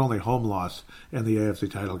 and that's their only home loss in the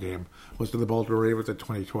AFC title game, was to the Baltimore Ravens in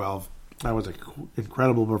 2012. That was an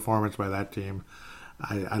incredible performance by that team.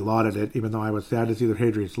 I lauded it, even though I was sad to see the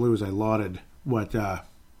Patriots lose. I lauded what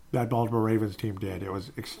that Baltimore Ravens team did. It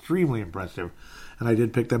was extremely impressive, and I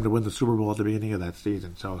did pick them to win the Super Bowl at the beginning of that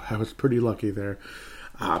season, so I was pretty lucky there.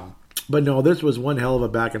 But no, this was one hell of a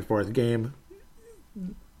back-and-forth game.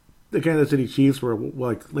 The Kansas City Chiefs were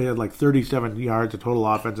they had 37 yards of total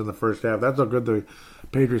offense in the first half. That's how good the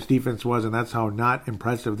Patriots defense was, and that's how not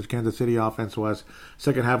impressive the Kansas City offense was.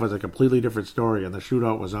 Second half was a completely different story, and the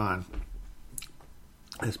shootout was on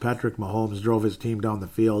as Patrick Mahomes drove his team down the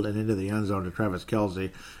field and into the end zone to Travis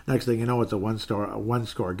Kelce. Next thing you know, it's a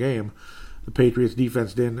one-score game. The Patriots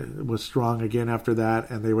defense was strong again after that,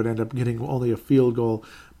 and they would end up getting only a field goal,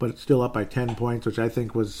 but still up by 10 points, which I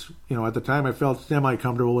think was, at the time I felt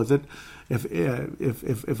semi-comfortable with it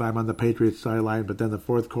if I'm on the Patriots sideline. But then the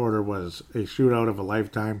fourth quarter was a shootout of a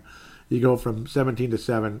lifetime. You go from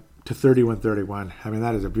 17-7 to 31-31. I mean,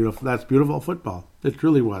 that's beautiful football. It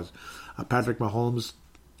truly was. Patrick Mahomes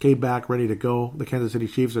came back ready to go. The Kansas City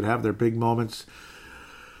Chiefs would have their big moments.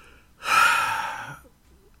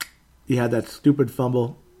 He had that stupid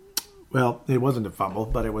fumble. Well, it wasn't a fumble,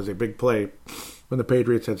 but it was a big play when the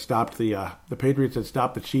Patriots had stopped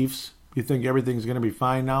the Chiefs. You think everything's going to be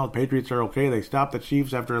fine now? The Patriots are okay. They stopped the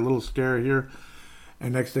Chiefs after a little scare here,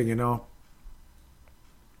 and next thing you know,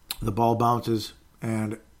 the ball bounces.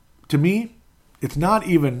 And to me, it's not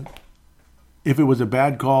even if it was a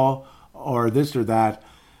bad call or this or that.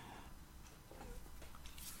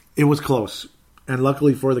 It was close. And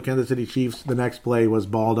luckily for the Kansas City Chiefs, the next play was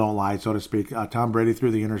ball don't lie, so to speak. Tom Brady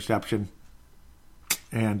threw the interception.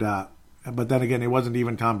 And but then again, it wasn't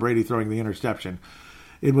even Tom Brady throwing the interception.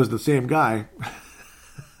 It was the same guy,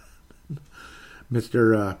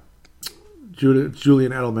 Mr.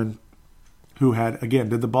 Julian Edelman, who had, again,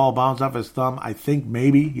 did the ball bounce off his thumb? I think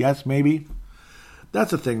maybe. Yes, maybe.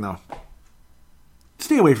 That's the thing, though.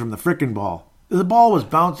 Stay away from the frickin' ball. The ball was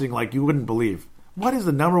bouncing like you wouldn't believe. What is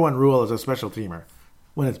the number one rule as a special teamer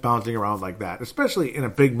when it's bouncing around like that? Especially in a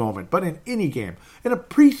big moment, but in any game, in a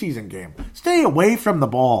preseason game, stay away from the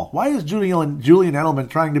ball. Why is Julian Edelman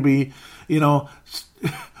trying to be,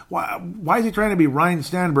 why is he trying to be Ryan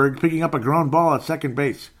Stanberg picking up a ground ball at second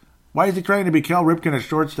base? Why is he trying to be Cal Ripken at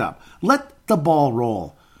shortstop? Let the ball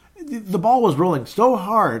roll. The ball was rolling so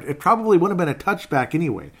hard, it probably would have been a touchback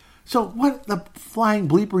anyway. So what the flying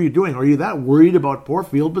bleep were you doing? Are you that worried about poor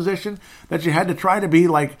field position that you had to try to be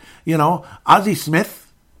like, Ozzie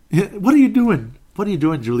Smith? What are you doing? What are you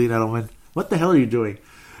doing, Julian Edelman? What the hell are you doing?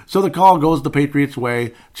 So the call goes the Patriots'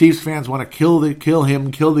 way. Chiefs fans want to kill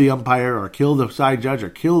the umpire, or kill the side judge, or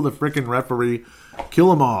kill the frickin' referee.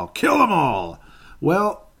 Kill them all. Kill them all.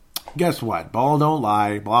 Well, guess what? Ball don't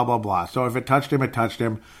lie, blah, blah, blah. So if it touched him, it touched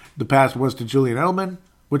him. The pass was to Julian Edelman,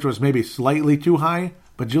 which was maybe slightly too high.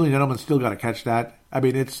 But Julian Edelman still got to catch that. I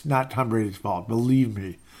mean, it's not Tom Brady's fault, believe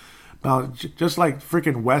me. Now, just like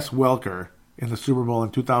freaking Wes Welker in the Super Bowl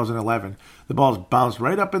in 2011, the ball's bounced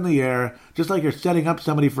right up in the air, just like you're setting up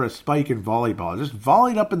somebody for a spike in volleyball. Just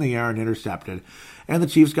volleyed up in the air and intercepted. And the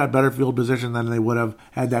Chiefs got better field position than they would have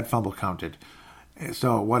had that fumble counted.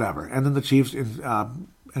 So, whatever. And then the Chiefs ended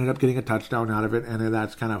up getting a touchdown out of it, and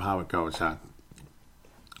that's kind of how it goes.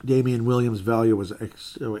 Damian Williams' value was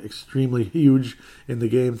extremely huge in the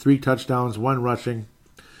game. 3 touchdowns, 1 rushing,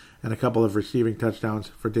 and a couple of receiving touchdowns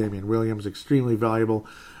for Damian Williams. Extremely valuable.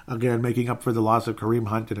 Again, making up for the loss of Kareem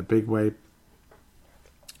Hunt in a big way.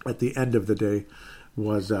 at the end of the day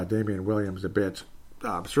was Damian Williams a bit.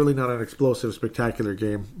 Certainly not an explosive, spectacular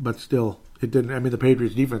game, but still, it didn't. I mean, the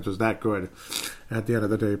Patriots' defense was that good at the end of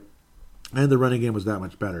the day, and the running game was that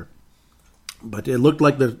much better. But it looked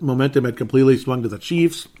like the momentum had completely swung to the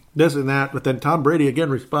Chiefs, this and that, but then Tom Brady again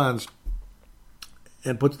responds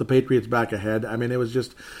and puts the Patriots back ahead. I mean, it was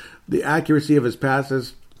just the accuracy of his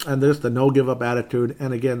passes and just the no-give-up attitude,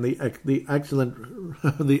 and again, the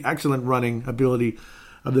excellent running ability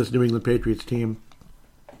of this New England Patriots team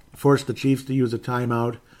forced the Chiefs to use a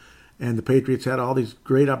timeout, and the Patriots had all these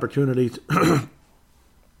great opportunities. The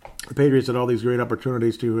Patriots had all these great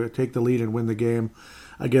opportunities to take the lead and win the game.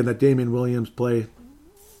 Again, that Damian Williams play,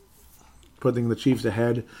 putting the Chiefs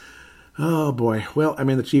ahead. Oh, boy. Well, I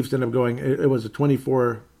mean, the Chiefs ended up going, it was a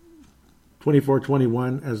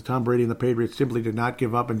 24-21 as Tom Brady and the Patriots simply did not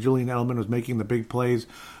give up, and Julian Edelman was making the big plays.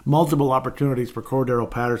 Multiple opportunities for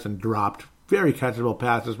Cordero Patterson dropped. Very catchable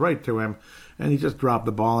passes right to him, and he just dropped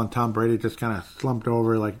the ball, and Tom Brady just kind of slumped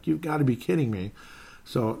over like, you've got to be kidding me.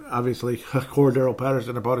 So, obviously, Cordero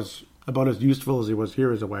Patterson about as useful as he was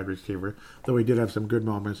here as a wide receiver, though he did have some good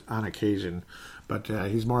moments on occasion. But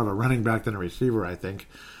he's more of a running back than a receiver, I think.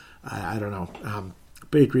 I don't know.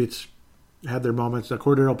 Patriots had their moments.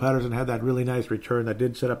 Cordero Patterson had that really nice return that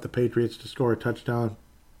did set up the Patriots to score a touchdown.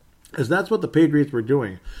 As that's what the Patriots were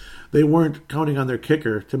doing. They weren't counting on their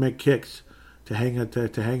kicker to make kicks, to hang in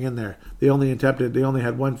there. They only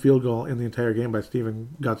had one field goal in the entire game by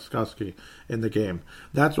Steven Gostkowski in the game.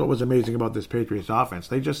 That's what was amazing about this Patriots offense.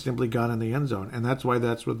 They just simply got in the end zone, and that's why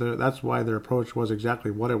their approach was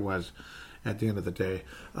exactly what it was at the end of the day.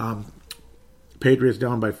 Patriots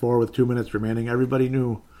down by 4 with 2 minutes remaining. Everybody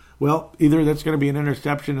knew, well, either that's going to be an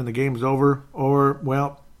interception and the game's over, or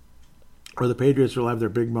the Patriots will have their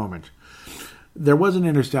big moment. There was an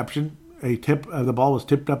interception. The ball was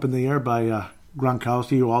tipped up in the air by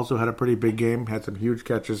Gronkowski, who also had a pretty big game, had some huge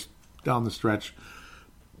catches down the stretch.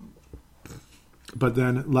 But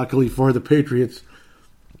then, luckily for the Patriots,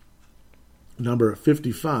 number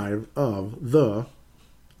 55 of the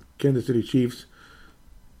Kansas City Chiefs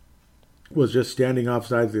was just standing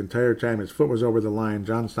offsides the entire time. His foot was over the line,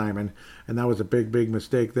 John Simon, and that was a big, big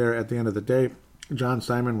mistake there at the end of the day. John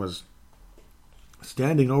Simon was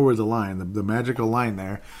standing over the line, the magical line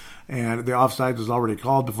there, and the offside was already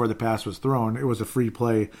called before the pass was thrown. It was a free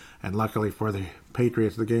play, and luckily for the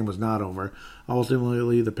Patriots, the game was not over.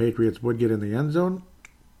 Ultimately, the Patriots would get in the end zone,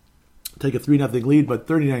 take a 3-0 lead, but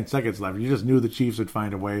 39 seconds left. You just knew the Chiefs would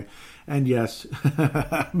find a way. And yes,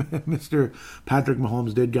 Mr. Patrick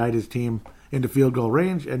Mahomes did guide his team into field goal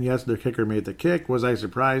range, and yes, their kicker made the kick. Was I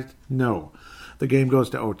surprised? No. The game goes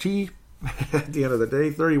to OT at the end of the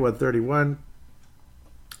day, 31-31.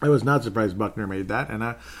 I was not surprised Buckner made that,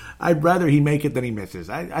 and I'd rather he make it than he misses.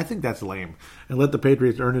 I think that's lame. And let the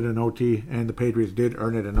Patriots earn it in OT, and the Patriots did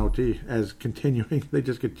earn it in OT as continuing. They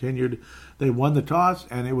just continued. They won the toss,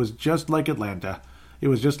 and it was just like Atlanta. It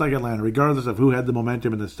was just like Atlanta. Regardless of who had the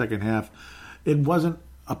momentum in the second half, it wasn't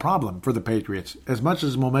a problem for the Patriots. As much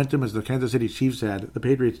as momentum as the Kansas City Chiefs had, the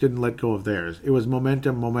Patriots didn't let go of theirs. It was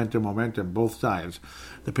momentum, both sides.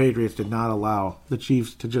 The Patriots did not allow the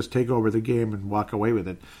Chiefs to just take over the game and walk away with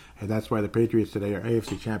it. And that's why the Patriots today are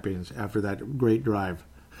AFC champions after that great drive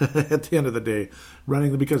at the end of the day.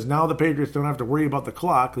 Because now the Patriots don't have to worry about the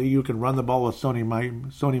clock. You can run the ball with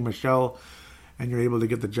Sony Michel, and you're able to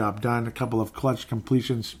get the job done. A couple of clutch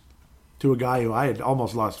completions to a guy who I had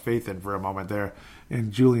almost lost faith in for a moment there,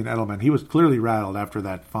 in Julian Edelman. He was clearly rattled after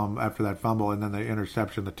that fumble and then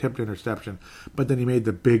the tipped interception. But then he made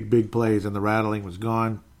the big plays, and the rattling was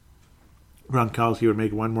gone. Gronkowski would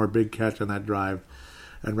make one more big catch on that drive.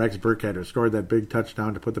 And Rex Burkhead, who scored that big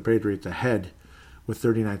touchdown to put the Patriots ahead with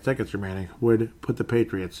 39 seconds remaining, would put the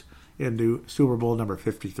Patriots into Super Bowl number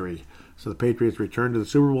 53. So the Patriots returned to the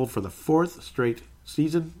Super Bowl for the third straight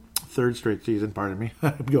season, pardon me.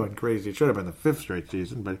 I'm going crazy. It should have been the 5th straight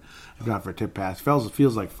season, but I've gone for a tip pass.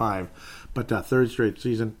 Feels like 5. But third straight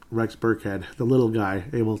season, Rex Burkhead, the little guy,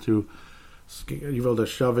 able to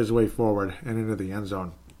shove his way forward and into the end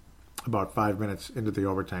zone about 5 minutes into the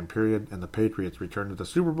overtime period, and the Patriots return to the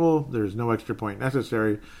Super Bowl. There's no extra point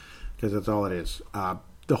necessary because that's all it is.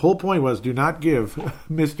 The whole point was, do not give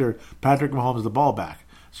Mr. Patrick Mahomes the ball back.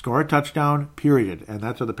 Score a touchdown, period. And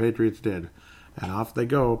that's what the Patriots did. And off they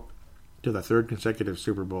go to the 3rd consecutive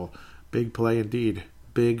Super Bowl. Big play indeed.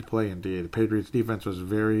 The Patriots defense was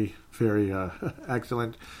very, very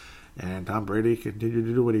excellent. And Tom Brady continued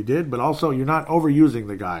to do what he did, but also you're not overusing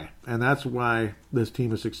the guy. And that's why this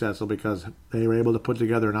team is successful, because they were able to put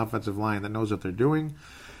together an offensive line that knows what they're doing.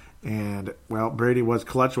 And, well, Brady was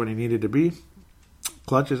clutch when he needed to be.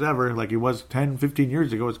 clutch as ever, like he was 10, 15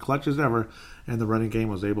 years ago, as clutch as ever, and the running game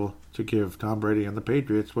was able to give Tom Brady and the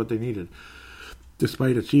Patriots what they needed.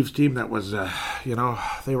 Despite a Chiefs team that was,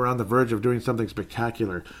 they were on the verge of doing something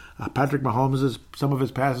spectacular. Patrick Mahomes, some of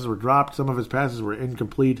his passes were dropped, some of his passes were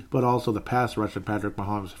incomplete, but also the pass rush of Patrick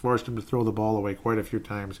Mahomes forced him to throw the ball away quite a few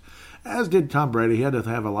times, as did Tom Brady. He had to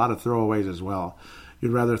have a lot of throwaways as well.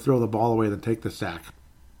 You'd rather throw the ball away than take the sack.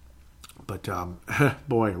 But,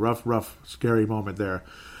 boy, rough, scary moment there.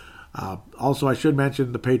 Also, I should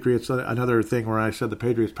mention the Patriots. Another thing where I said the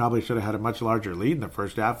Patriots probably should have had a much larger lead in the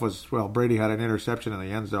first half was, Brady had an interception in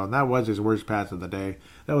the end zone. That was his worst pass of the day.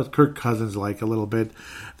 That was Kirk Cousins-like a little bit,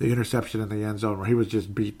 the interception in the end zone where he was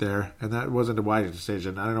just beat there. And that wasn't a wise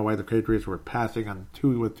decision. I don't know why the Patriots were passing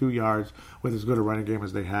with 2 yards with as good a running game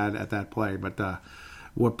as they had at that play. But,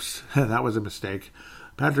 whoops, that was a mistake.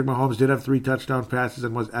 Patrick Mahomes did have 3 touchdown passes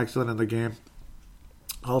and was excellent in the game.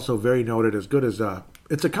 Also very noted, as good as...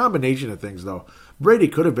 It's a combination of things, though. Brady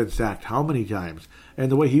could have been sacked how many times?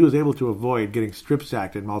 And the way he was able to avoid getting strip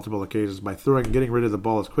sacked in multiple occasions by getting rid of the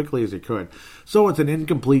ball as quickly as he could. So it's an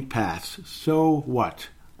incomplete pass. So what?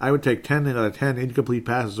 I would take 10 out of 10 incomplete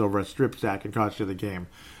passes over a strip sack and cost you the game.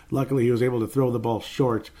 Luckily, he was able to throw the ball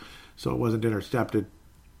short, so it wasn't intercepted.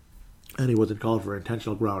 And he wasn't called for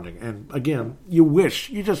intentional grounding. And again, you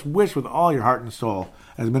just wish with all your heart and soul,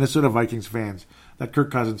 as Minnesota Vikings fans, that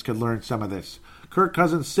Kirk Cousins could learn some of this. Kirk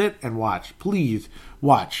Cousins, sit and watch. Please,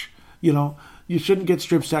 watch. You shouldn't get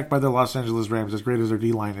strip sacked by the Los Angeles Rams, as great as their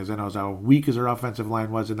D-line is, and as how weak as their offensive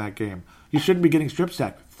line was in that game. You shouldn't be getting strip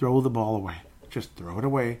sacked. Throw the ball away. Just throw it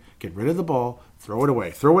away. Get rid of the ball. Throw it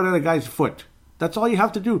away. Throw it at a guy's foot. That's all you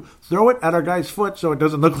have to do. Throw it at our guy's foot so it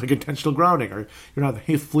doesn't look like intentional grounding, or you're not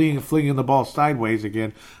flinging the ball sideways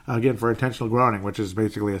again for intentional grounding, which is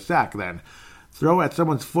basically a sack then. Throw at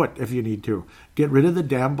someone's foot if you need to. Get rid of the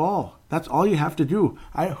damn ball. That's all you have to do.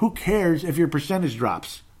 Who cares if your percentage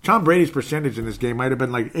drops? Tom Brady's percentage in this game might have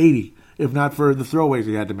been like 80, if not for the throwaways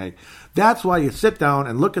he had to make. That's why you sit down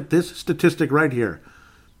and look at this statistic right here.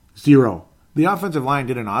 0. The offensive line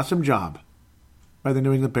did an awesome job by the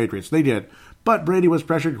New England Patriots. They did. But Brady was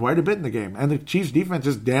pressured quite a bit in the game. And the Chiefs' defense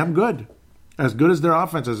is damn good. As good as their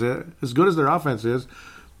offense is,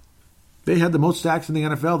 they had the most sacks in the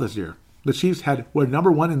NFL this year. The Chiefs were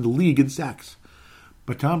number 1 in the league in sacks.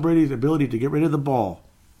 But Tom Brady's ability to get rid of the ball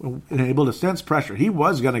and able to sense pressure, he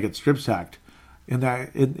was going to get strip sacked in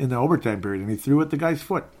the overtime period, and he threw at the guy's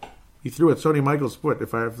foot. He threw at Sonny Michael's foot,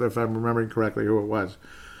 if I'm remembering correctly who it was.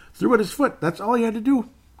 Threw at his foot. That's all he had to do.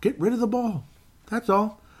 Get rid of the ball. That's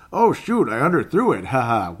all. Oh, shoot, I underthrew it.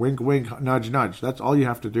 Ha-ha. Wink, wink, nudge, nudge. That's all you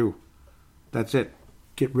have to do. That's it.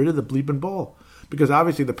 Get rid of the bleeping ball. Because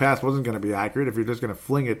obviously the pass wasn't going to be accurate if you're just going to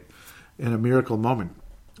fling it in a miracle moment.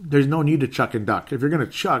 There's no need to chuck and duck. If you're going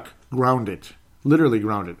to chuck, ground it. Literally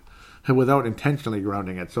ground it. Without intentionally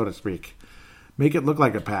grounding it, so to speak. Make it look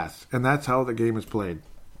like a pass. And that's how the game is played.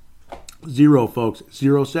 0, folks.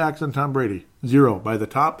 0 sacks on Tom Brady. 0 by the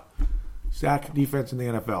top sack defense in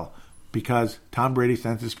the NFL. Because Tom Brady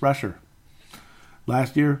senses pressure.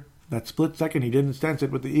 Last year, that split second, he didn't sense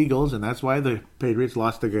it with the Eagles, and that's why the Patriots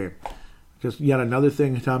lost the game. Just yet another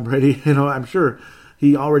thing, Tom Brady, I'm sure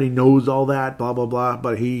he already knows all that, blah, blah, blah,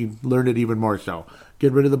 but he learned it even more so.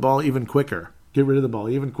 Get rid of the ball even quicker. Get rid of the ball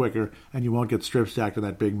even quicker, and you won't get strip sacked in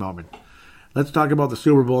that big moment. Let's talk about the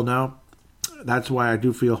Super Bowl now. That's why I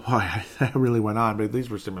do feel, that really went on, but these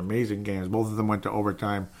were some amazing games. Both of them went to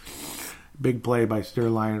overtime. Big play by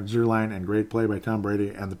Zerline, and great play by Tom Brady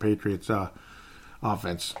and the Patriots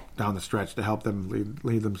offense down the stretch to help them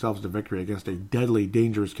lead themselves to victory against a deadly,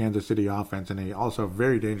 dangerous Kansas City offense and a also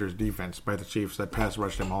very dangerous defense by the Chiefs that pass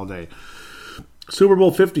rushed them all day. Super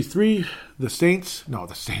Bowl 53,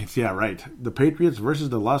 the Patriots versus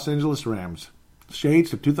the Los Angeles Rams.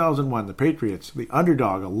 Shades of 2001, the Patriots, the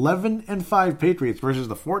underdog, 11-5 Patriots versus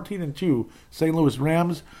the 14-2 St. Louis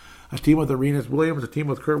Rams. A team with Arenas Williams, a team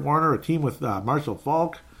with Kurt Warner, a team with Marshall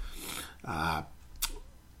Faulk,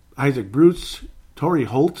 Isaac Bruce, Torrey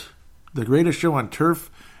Holt, the greatest show on turf,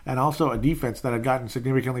 and also a defense that had gotten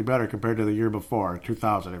significantly better compared to the year before,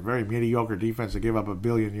 2000. A very mediocre defense that gave up 1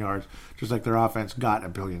 billion yards, just like their offense got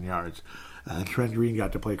 1 billion yards. Trent Green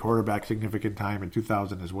got to play quarterback significant time in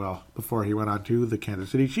 2000 as well, before he went on to the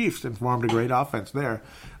Kansas City Chiefs and formed a great offense there,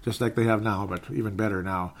 just like they have now, but even better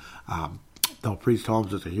now. Though Priest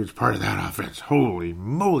Holmes is a huge part of that offense. Holy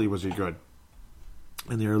moly, was he good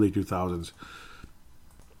in the early 2000s.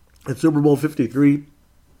 At Super Bowl 53,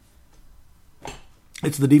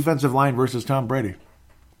 it's the defensive line versus Tom Brady.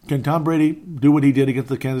 Can Tom Brady do what he did against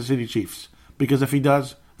the Kansas City Chiefs? Because if he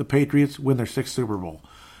does, the Patriots win their 6th Super Bowl.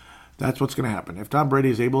 That's what's going to happen. If Tom Brady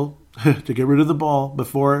is able to get rid of the ball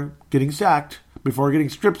before getting sacked, before getting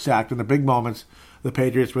strip sacked in the big moments, the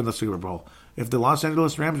Patriots win the Super Bowl. If the Los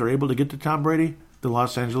Angeles Rams are able to get to Tom Brady, the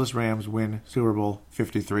Los Angeles Rams win Super Bowl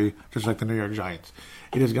 53, just like the New York Giants.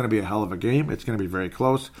 It is going to be a hell of a game. It's going to be very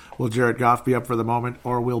close. Will Jared Goff be up for the moment,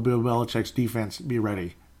 or will Bill Belichick's defense be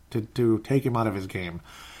ready to take him out of his game?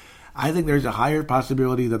 I think there's a higher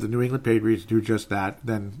possibility that the New England Patriots do just that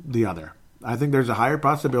than the other. I think there's a higher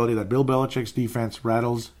possibility that Bill Belichick's defense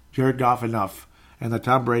rattles Jared Goff enough and that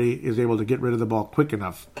Tom Brady is able to get rid of the ball quick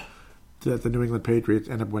enough that the New England Patriots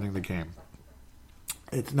end up winning the game.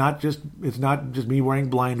 It's not just me wearing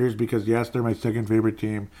blinders because, yes, they're my second favorite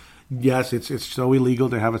team. Yes, it's so illegal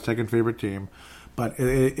to have a second favorite team, but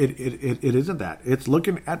it isn't that. It's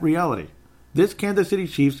looking at reality. This Kansas City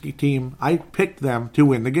Chiefs team, I picked them to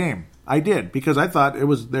win the game. I did, because I thought it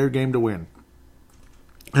was their game to win.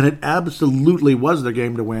 And it absolutely was their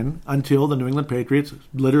game to win until the New England Patriots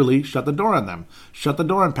literally shut the door on them. Shut the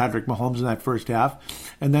door on Patrick Mahomes in that first half,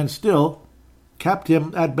 and then still kept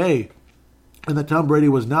him at bay. And that Tom Brady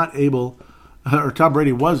was able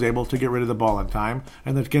to get rid of the ball in time,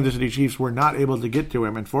 and the Kansas City Chiefs were not able to get to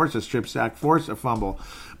him and force a strip sack, force a fumble.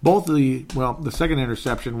 The second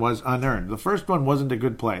interception was unearned. The first one wasn't a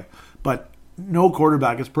good play, but no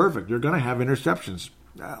quarterback is perfect. You're going to have interceptions.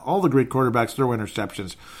 All the great quarterbacks throw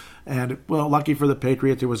interceptions. And, lucky for the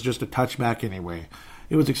Patriots, it was just a touchback anyway.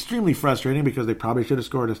 It was extremely frustrating because they probably should have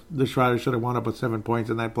scored. The Riders should have wound up with 7 points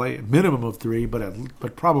in that play, a minimum of 3,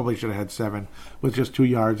 but probably should have had 7 with just 2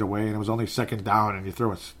 yards away, and it was only second down, and you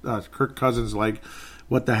throw a Kirk Cousins like,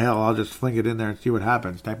 what the hell, I'll just fling it in there and see what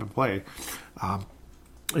happens type of play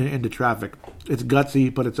into traffic. It's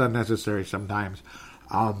gutsy, but it's unnecessary sometimes.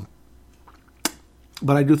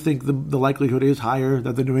 But I do think the likelihood is higher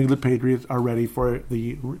that the New England Patriots are ready for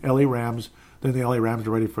the LA Rams than the LA Rams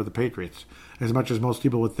are ready for the Patriots, as much as most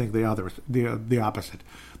people would think the opposite.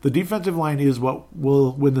 The defensive line is what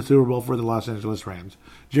will win the Super Bowl for the Los Angeles Rams.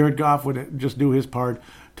 Jared Goff would just do his part.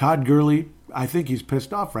 Todd Gurley, I think he's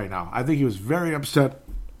pissed off right now. I think he was very upset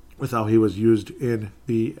with how he was used in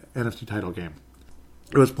the NFC title game.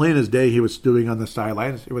 It was plain as day he was stewing on the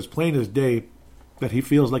sidelines. It was plain as day that he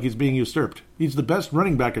feels like he's being usurped. He's the best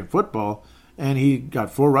running back in football, and he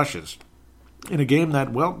got 4 rushes in a game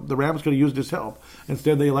that, the Rams could have used his help.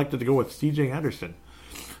 Instead, they elected to go with C.J. Anderson.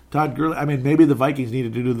 Todd Gurley, maybe the Vikings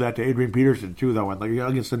needed to do that to Adrian Peterson, too, though,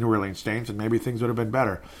 against the New Orleans Saints, and maybe things would have been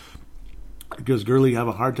better. Because Gurley have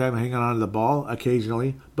a hard time hanging on to the ball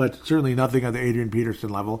occasionally, but certainly nothing at the Adrian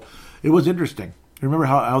Peterson level. It was interesting. Remember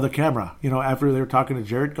how the camera, after they were talking to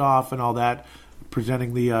Jared Goff and all that,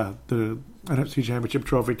 presenting the NFC Championship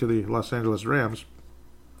trophy to the Los Angeles Rams,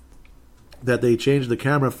 that they changed the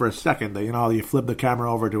camera for a second. You flip the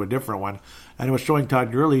camera over to a different one, and it was showing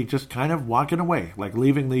Todd Gurley just kind of walking away, like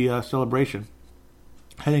leaving the celebration,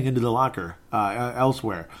 heading into the locker heading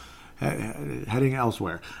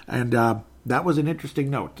elsewhere. And that was an interesting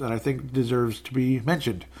note that I think deserves to be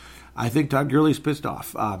mentioned. I think Todd Gurley's pissed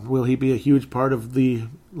off. Will he be a huge part of the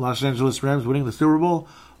Los Angeles Rams winning the Super Bowl?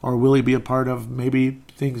 Or will he be a part of maybe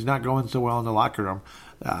things not going so well in the locker room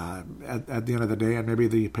at the end of the day, and maybe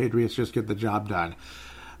the Patriots just get the job done?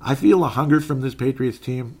 I feel a hunger from this Patriots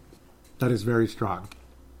team that is very strong.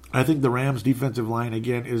 I think the Rams' defensive line,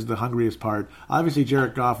 again, is the hungriest part. Obviously,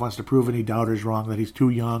 Jared Goff wants to prove any doubters wrong, that he's too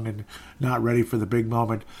young and not ready for the big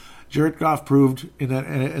moment. Jared Goff proved in that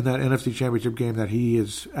NFC Championship game that he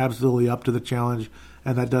is absolutely up to the challenge,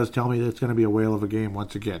 and that does tell me that it's going to be a whale of a game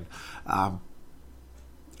once again.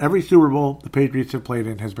 Every Super Bowl the Patriots have played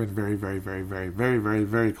in has been very, very, very, very, very, very,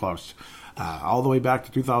 very close. All the way back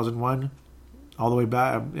to 2001, all the way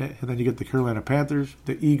back, and then you get the Carolina Panthers,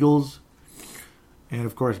 the Eagles, and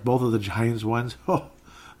of course both of the Giants ones. The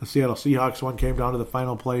Seattle Seahawks one came down to the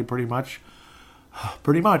final play pretty much,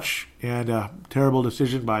 and a terrible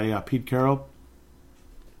decision by Pete Carroll.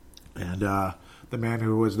 And the man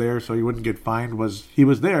who was there so he wouldn't get fined was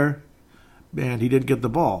there, and he didn't get the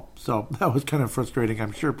ball. So that was kind of frustrating,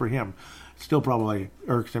 I'm sure, for him. Still probably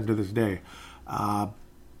irks him to this day. And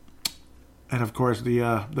of course, the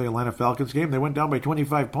Atlanta Falcons game, they went down by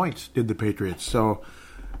 25 points, did the Patriots. So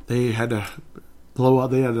they had to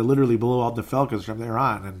literally blow out the Falcons from there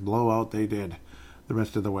on, and blow out they did the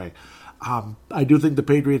rest of the way. I do think the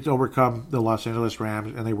Patriots overcome the Los Angeles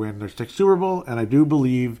Rams, and they win their 6th Super Bowl, and I do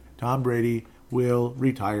believe Tom Brady will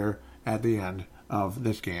retire at the end of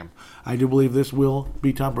this game. I do believe this will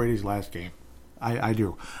be Tom Brady's last game. I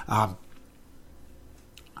do. I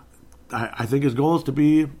think his goal is to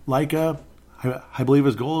be I believe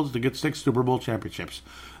his goal is to get 6 Super Bowl championships.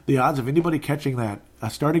 the odds of anybody catching that, a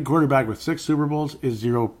starting quarterback with 6 Super Bowls, is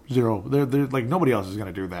 0-0. They're like, nobody else is going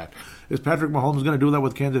to do that. Is Patrick Mahomes going to do that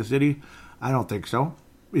with Kansas City? I don't think so.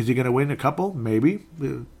 Is he going to win a couple? Maybe.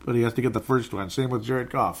 But he has to get the first one. Same with Jared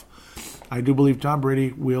Goff. I do believe Tom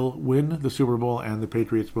Brady will win the Super Bowl and the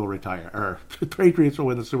Patriots will retire. Or the Patriots will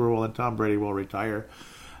win the Super Bowl and Tom Brady will retire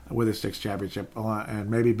with his 6th championship. And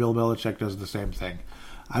maybe Bill Belichick does the same thing.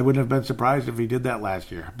 I wouldn't have been surprised if he did that last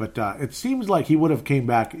year. But it seems like he would have came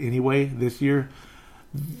back anyway this year.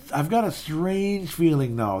 I've got a strange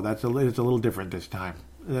feeling, though, it's a little different this time.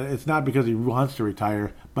 It's not because he wants to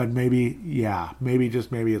retire, but maybe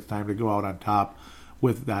it's time to go out on top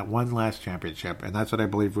with that one last championship. And that's what I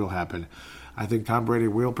believe will happen. I think Tom Brady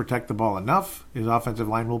will protect the ball enough. His offensive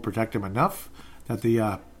line will protect him enough that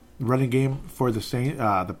the running game for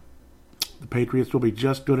the Patriots will be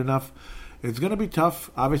just good enough. It's going to be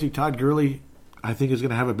tough. Obviously, Todd Gurley, I think, is going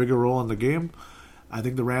to have a bigger role in the game. I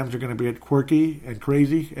think the Rams are going to be quirky and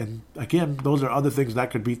crazy. And, again, those are other things that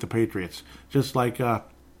could beat the Patriots. Just like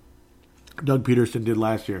Doug Peterson did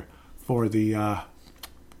last year for the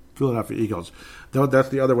Philadelphia Eagles. Though that's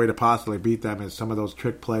the other way to possibly beat them is some of those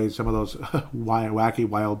trick plays, some of those wacky,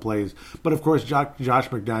 wild plays. But, of course, Josh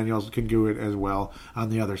McDaniels can do it as well on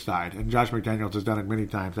the other side. And Josh McDaniels has done it many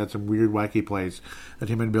times. That's some weird, wacky plays that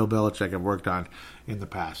him and Bill Belichick have worked on in the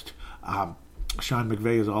past. Sean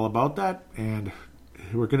McVay is all about that, and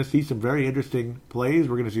we're going to see some very interesting plays.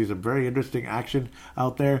 We're going to see some very interesting action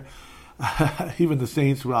out there. Even the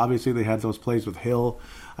Saints, well, obviously they had those plays with Hill.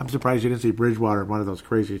 I'm surprised you didn't see Bridgewater in one of those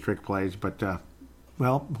crazy trick plays. But,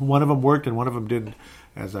 well, one of them worked and one of them didn't.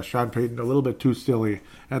 As Sean Payton, a little bit too silly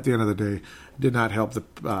at the end of the day, did not help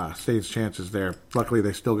the Saints' chances there. Luckily,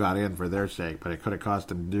 they still got in for their sake, but it could have cost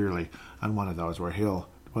them dearly on one of those where Hill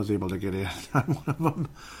was able to get in on one of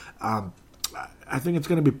them. I think it's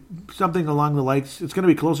going to be something along the lines. It's going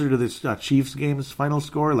to be closer to this Chiefs game's final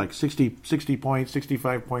score, like 60 point,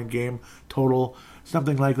 65-point game total,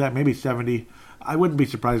 something like that, maybe 70. I wouldn't be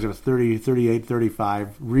surprised if it's 30, 38,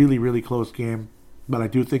 35. Really, really close game. But I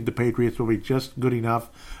do think the Patriots will be just good enough.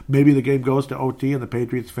 Maybe the game goes to OT and the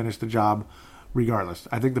Patriots finish the job regardless.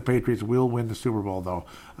 I think the Patriots will win the Super Bowl, though.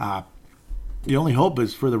 The only hope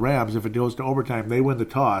is for the Rams, if it goes to overtime, they win the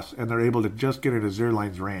toss, and they're able to just get into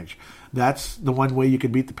Zerline's range. That's the one way you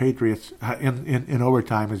can beat the Patriots in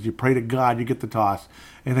overtime, is you pray to God you get the toss,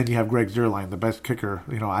 and then you have Greg Zerline, the best kicker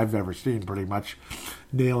I've ever seen, pretty much,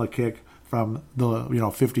 nail a kick from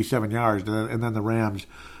the 57 yards, and then the Rams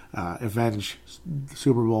avenge the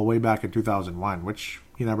Super Bowl way back in 2001, which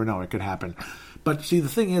you never know, it could happen. But see, the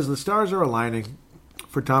thing is, the stars are aligning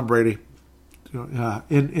for Tom Brady.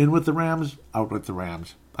 In with the Rams, out with the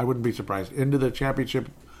Rams. I wouldn't be surprised. Into the championship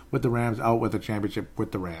with the Rams, out with the championship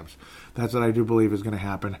with the Rams. That's what I do believe is going to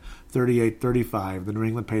happen. 38-35. The New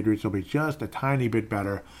England Patriots will be just a tiny bit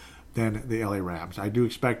better than the LA Rams. I do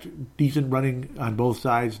expect decent running on both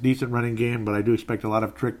sides, decent running game, but I do expect a lot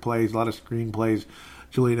of trick plays, a lot of screen plays.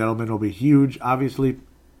 Julian Edelman will be huge. Obviously,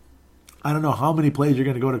 I don't know how many plays you're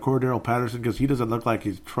going to go to Cordero Patterson because he doesn't look like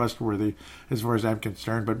he's trustworthy as far as I'm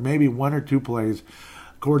concerned, but maybe 1 or 2 plays.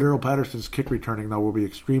 Cordero Patterson's kick returning, though, will be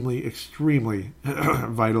extremely, extremely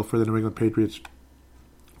vital for the New England Patriots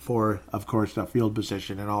for, of course, field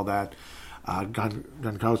position and all that.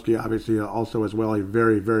 Gronkowski, obviously, also as well, a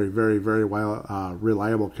very, very, very, very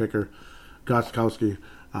reliable kicker. Gostkowski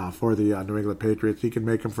for the New England Patriots. He can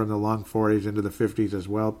make them from the long 40s into the 50s as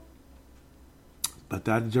well. But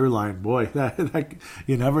that Zerline, boy, that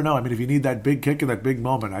you never know. I mean, if you need that big kick in that big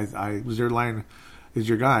moment, Zerline is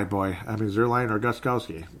your guy, boy. I mean, Zerline or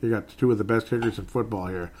Gostkowski. You got 2 of the best kickers in football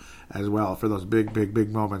here as well for those big, big, big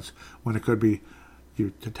moments when it could be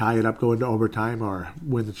you to tie it up, go into overtime, or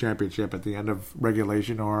win the championship at the end of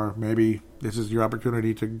regulation, or maybe this is your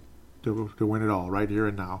opportunity to win it all right here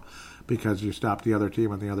and now because you stopped the other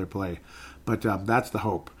team on the other play. But that's the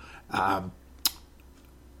hope.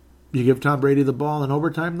 You give Tom Brady the ball in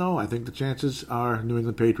overtime, though, I think the chances are New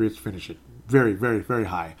England Patriots finish it very, very, very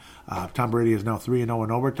high. Tom Brady is now 3-0 in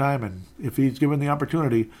overtime, and if he's given the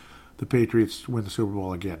opportunity, the Patriots win the Super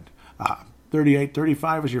Bowl again.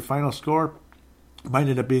 38-35 is your final score. Might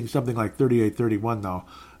end up being something like 38-31, though,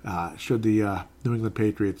 should the New England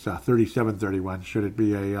Patriots, 37-31, should it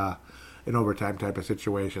be an overtime type of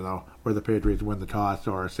situation, though, where the Patriots win the toss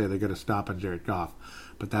or say they get a stop on Jared Goff.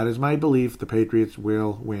 But that is my belief. The Patriots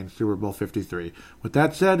will win Super Bowl 53. With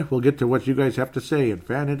that said, we'll get to what you guys have to say in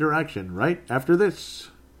fan interaction right after this.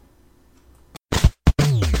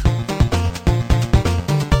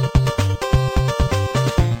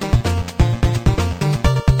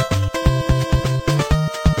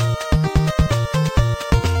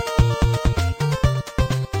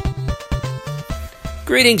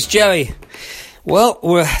 Greetings, Joey. Well,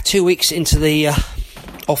 we're 2 weeks into the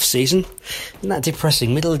off-season. Isn't that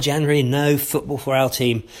depressing? Middle of January, no football for our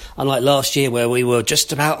team. Unlike last year where we were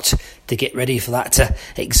just about to get ready for that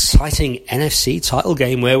exciting NFC title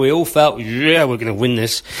game where we all felt, yeah, we're going to win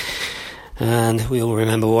this. And we all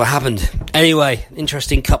remember what happened. Anyway,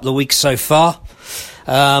 interesting couple of weeks so far.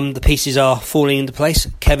 The pieces are falling into place.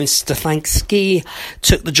 Kevin Stefanski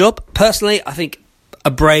took the job. Personally, I think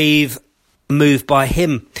a brave move by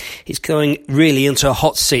him. He's going really into a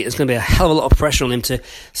hot seat. There's going to be a hell of a lot of pressure on him to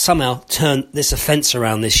somehow turn this offence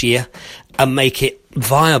around this year and make it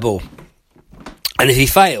viable. And if he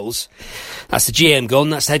fails, that's the GM gone,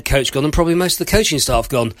 that's the head coach gone, and probably most of the coaching staff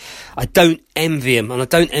gone. I don't envy him, and I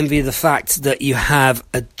don't envy the fact that you have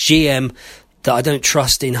a GM that I don't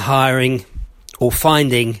trust in hiring or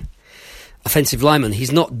finding offensive linemen.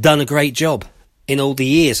 He's not done a great job in all the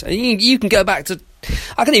years. And you can go back to,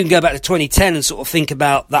 I can even go back to 2010 and sort of think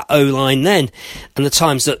about that O-line then and the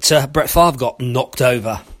times that Brett Favre got knocked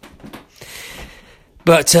over.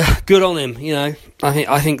 But good on him, you know.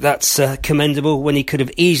 I think that's commendable when he could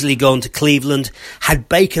have easily gone to Cleveland, had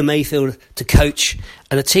Baker Mayfield to coach,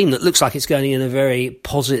 and a team that looks like it's going in a very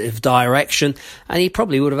positive direction, and he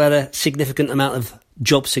probably would have had a significant amount of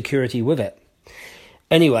job security with it.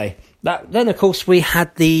 Anyway, then of course we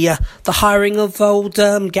had the hiring of old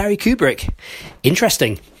Gary Kubiak.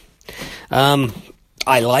 Interesting.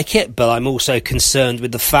 I like it, but I'm also concerned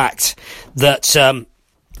with the fact that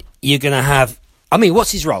you're going to have... I mean,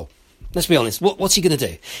 what's his role? Let's be honest. What's he going to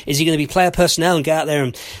do? Is he going to be player personnel and go out there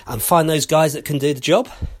and find those guys that can do the job?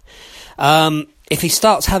 If he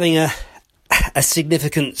starts having a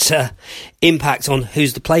significant impact on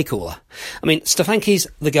who's the play caller. I mean, Stefanski's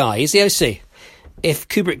the guy. He's the OC. If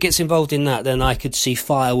Kubiak gets involved in that, then I could see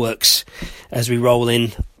fireworks as we roll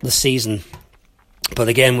in the season. But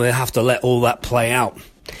again, we'll have to let all that play out.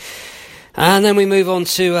 And then we move on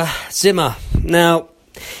to Zimmer. Now,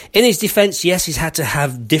 in his defence, yes, he's had to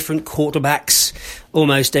have different quarterbacks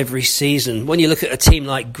almost every season. When you look at a team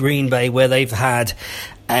like Green Bay, where they've had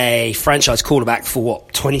a franchise quarterback for,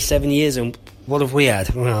 27 years? And what have we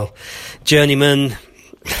had? Well, journeyman,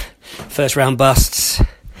 first-round busts.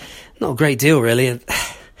 Not a great deal, really.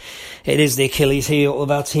 It is the Achilles heel of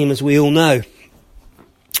our team, as we all know.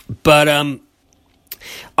 But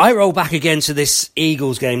I roll back again to this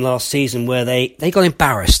Eagles game last season where they got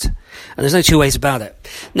embarrassed. And there's no two ways about it.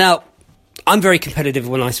 Now, I'm very competitive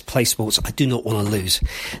when I play sports. I do not want to lose.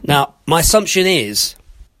 Now, my assumption is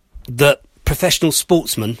that professional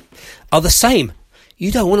sportsmen are the same.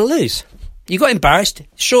 You don't want to lose. You got embarrassed.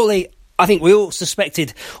 Surely, I think we all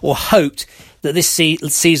suspected or hoped that this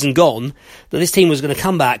season gone, that this team was going to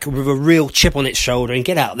come back with a real chip on its shoulder and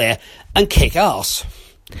get out there and kick ass.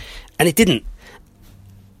 And it didn't.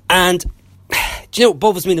 And do you know what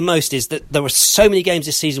bothers me the most is that there were so many games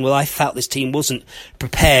this season where I felt this team wasn't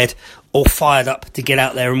prepared or fired up to get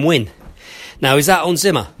out there and win. Now, is that on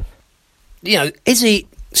Zimmer? You know, is he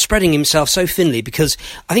spreading himself so thinly? Because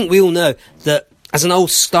I think we all know that as an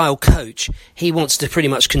old-style coach, he wants to pretty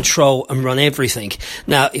much control and run everything.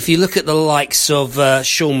 Now, if you look at the likes of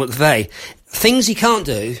Sean McVay, things he can't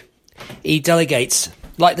do, he delegates,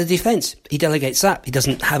 like the defence. He delegates that. He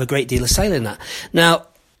doesn't have a great deal of say in that. Now,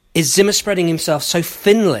 is Zimmer spreading himself so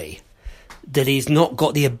thinly that he's not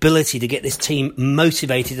got the ability to get this team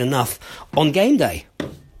motivated enough on game day?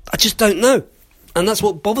 I just don't know. And that's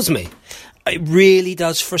what bothers me. It really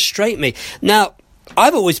does frustrate me. Now,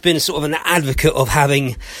 I've always been a sort of an advocate of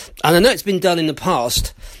having, and I know it's been done in the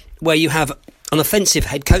past, where you have an offensive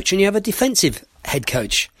head coach and you have a defensive head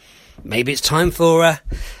coach. Maybe it's time for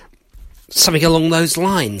something along those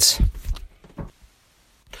lines.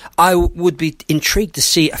 I would be intrigued to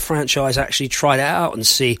see a franchise actually try that out and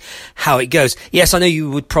see how it goes. Yes, I know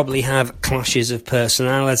you would probably have clashes of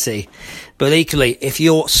personality, but equally, if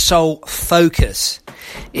your sole focus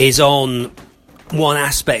is on one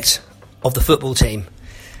aspect of the football team,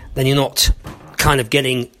 then you're not kind of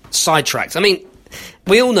getting sidetracked. I mean,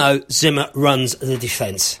 we all know Zimmer runs the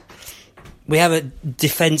defence. We have a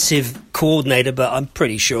defensive coordinator, but I'm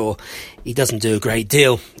pretty sure he doesn't do a great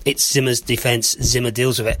deal. It's Zimmer's defence. Zimmer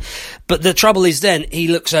deals with it. But the trouble is then he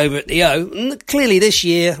looks over at the O, and clearly this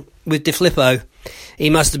year with DeFlippo,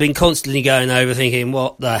 he must have been constantly going over thinking,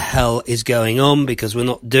 what the hell is going on, because we're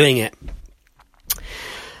not doing it.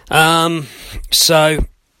 So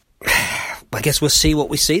I guess we'll see what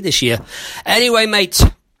we see this year. Anyway, mate,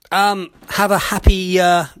 have a happy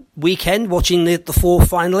weekend watching the four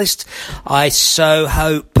finalists. I so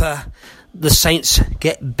hope the Saints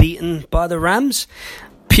get beaten by the Rams,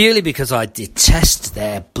 purely because I detest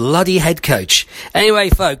their bloody head coach. Anyway,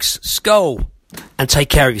 folks, Skol. and take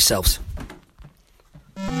care of yourselves.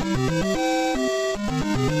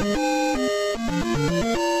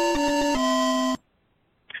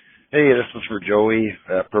 Hey, this is for Joey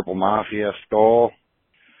at Purple Mafia Skull.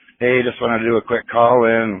 Hey, just wanted to do a quick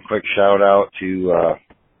call-in, quick shout-out to,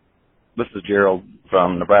 this is Gerald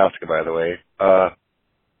from Nebraska, by the way.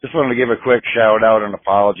 Just wanted to give a quick shout-out and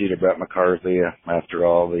apology to Brett McCarthy after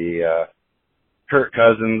all the Kirk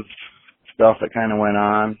Cousins stuff that kind of went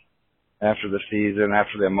on after the season,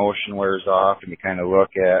 after the emotion wears off, and you kind of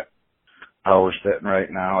look at how we're sitting right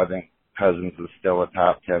now. I think Cousins is still a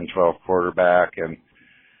top 10, 12 quarterback, and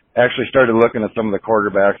actually started looking at some of the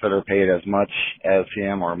quarterbacks that are paid as much as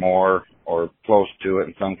him or more or close to it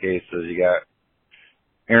in some cases. You got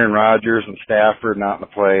Aaron Rodgers and Stafford not in the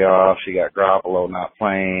playoffs. You got Garoppolo not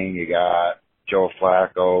playing. You got Joe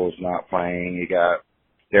Flacco's not playing. You got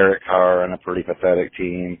Derek Carr on a pretty pathetic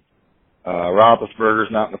team.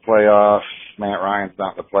 Roethlisberger's not in the playoffs. Matt Ryan's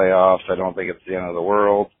not in the playoffs. I don't think it's the end of the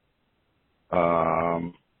world.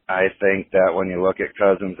 I think that when you look at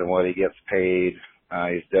Cousins and what he gets paid,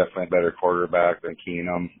 he's definitely a better quarterback than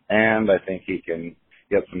Keenum, and I think he can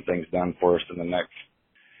get some things done for us in the next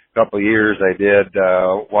couple of years. I did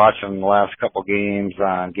watching the last couple games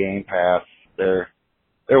on Game Pass. There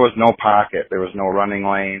was no pocket, there was no running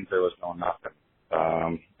lanes, there was no nothing.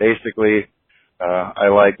 Basically, I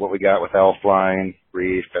like what we got with Elflein,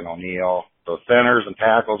 Reif, and O'Neal. So centers and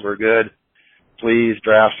tackles were good. Please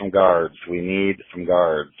draft some guards. We need some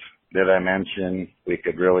guards. Did I mention we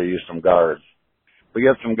could really use some guards? We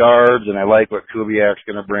get some guards, and I like what Kubiak's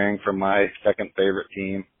going to bring from my second favorite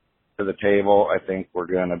team to the table. I think we're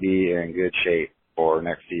going to be in good shape for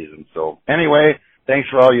next season. So anyway, thanks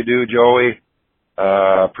for all you do, Joey.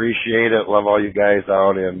 Appreciate it. Love all you guys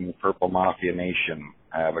out in Purple Mafia Nation.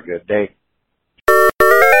 Have a good day.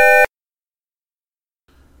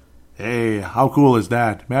 Hey, how cool is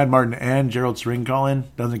that? Mad Martin and Gerald String call-in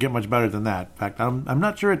doesn't get much better than that. In fact, I'm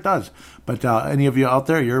not sure it does. But any of you out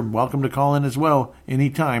there, you're welcome to call in as well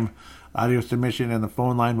anytime. Audio submission and the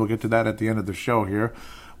phone line, we'll get to that at the end of the show here.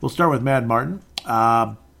 We'll start with Mad Martin.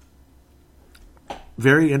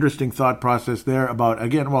 Very interesting thought process there about,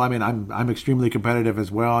 again, well, I mean, I'm extremely competitive as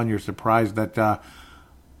well, and you're surprised that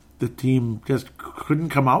the team just couldn't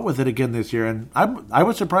come out with it again this year. And I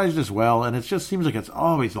was surprised as well, and it just seems like it's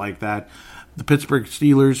always like that. The Pittsburgh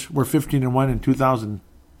Steelers were 15-1 in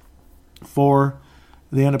 2004.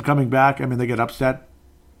 They end up coming back. I mean, they get upset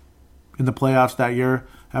in the playoffs that year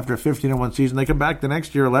after a 15-1 season. They come back the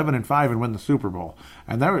next year 11-5 and win the Super Bowl.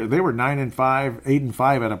 And they were 9-5,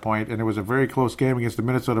 8-5 at a point, and it was a very close game against the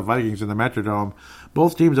Minnesota Vikings in the Metrodome.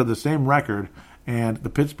 Both teams have the same record, and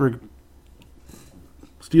the Pittsburgh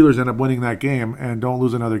Steelers end up winning that game and don't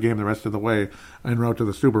lose another game the rest of the way en route to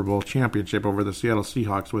the Super Bowl championship over the Seattle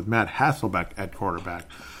Seahawks with Matt Hasselbeck at quarterback.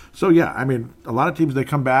 So, yeah, I mean, a lot of teams, they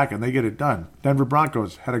come back and they get it done. Denver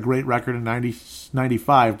Broncos had a great record in 96,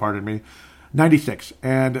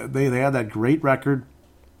 and they had that great record.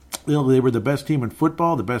 They were the best team in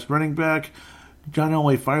football, the best running back. John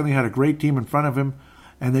Elway finally had a great team in front of him,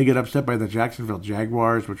 and they get upset by the Jacksonville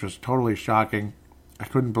Jaguars, which was totally shocking. I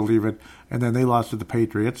couldn't believe it. And then they lost to the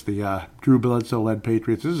Patriots, the Drew Bledsoe-led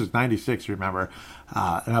Patriots. This is 96, remember.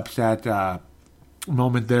 An upset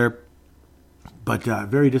moment there. But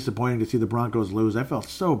very disappointing to see the Broncos lose. I felt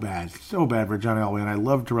so bad for John Elway. And I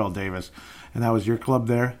love Terrell Davis. And that was your club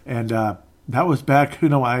there. And that was back,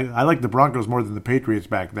 I liked the Broncos more than the Patriots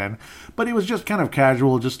back then. But it was just kind of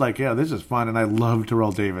casual, just like, yeah, this is fun. And I love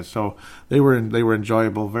Terrell Davis. So they were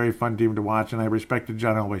enjoyable, very fun team to watch. And I respected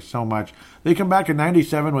John Elway so much. They come back in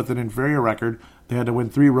 97 with an inferior record. They had to win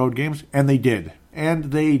 3 road games. And they did.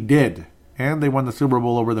 And they won the Super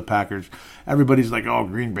Bowl over the Packers. Everybody's like, oh,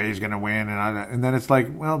 Green Bay's going to win. And then it's like,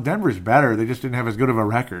 well, Denver's better. They just didn't have as good of a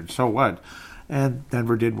record. So what? And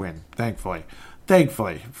Denver did win, thankfully.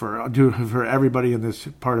 For everybody in this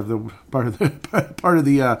part of the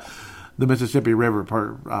Mississippi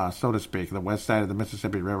River, so to speak, the west side of the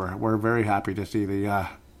Mississippi River. We're very happy to see the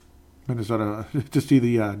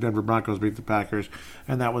Denver Broncos beat the Packers,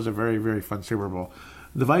 and that was a very, very fun Super Bowl.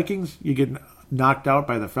 The Vikings, you get knocked out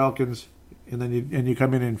by the Falcons, and then you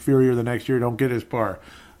come in inferior the next year, don't get as far.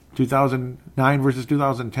 2009 versus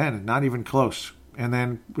 2010, not even close. And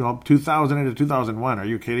then 2000 into 2001, are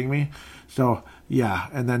you kidding me? So, yeah,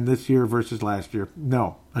 and then this year versus last year.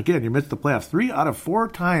 No. Again, you missed the playoffs. 3 out of 4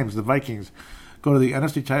 times the Vikings go to the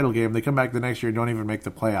NFC title game. They come back the next year and don't even make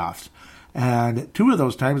the playoffs. And 2 of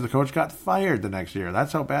those times the coach got fired the next year.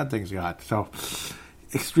 That's how bad things got. So,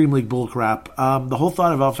 extremely bullcrap. The whole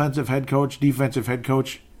thought of offensive head coach, defensive head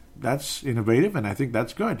coach, that's innovative, and I think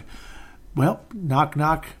that's good. Well, knock,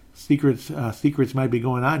 knock. secrets might be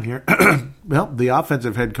going on here. Well, the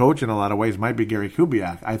offensive head coach in a lot of ways might be Gary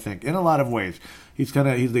Kubiak, I think, in a lot of ways. He's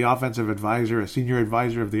the offensive advisor, a senior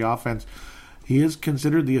advisor of the offense. He is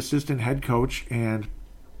considered the assistant head coach and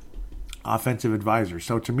offensive advisor.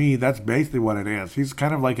 So to me, that's basically what it is. He's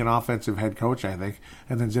kind of like an offensive head coach, I think,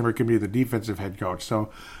 and then Zimmer can be the defensive head coach.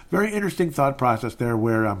 So very interesting thought process there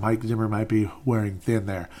where Mike Zimmer might be wearing thin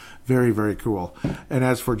there. Very, very cool. And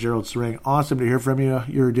as for Gerald Sring, awesome to hear from you.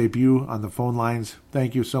 Your debut on the phone lines.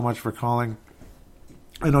 Thank you so much for calling.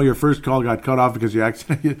 I know your first call got cut off because you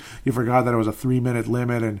forgot that it was a 3-minute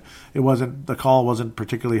limit and the call wasn't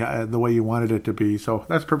particularly the way you wanted it to be. So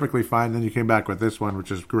that's perfectly fine. Then you came back with this one,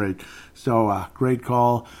 which is great. So great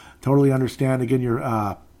call. Totally understand. Again,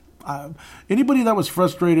 anybody that was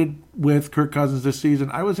frustrated with Kirk Cousins this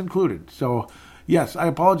season, I was included. So yes, I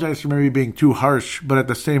apologize for maybe being too harsh, but at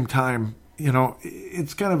the same time,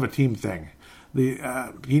 it's kind of a team thing.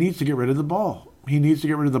 He needs to get rid of the ball. He needs to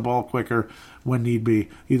get rid of the ball quicker when need be,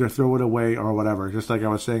 either throw it away or whatever, just like I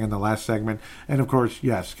was saying in the last segment. And, of course,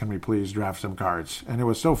 yes, can we please draft some cards? And it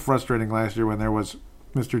was so frustrating last year when there was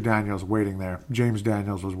Mr. Daniels waiting there. James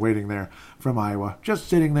Daniels was waiting there from Iowa, just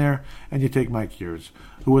sitting there, and you take Mike Hughes,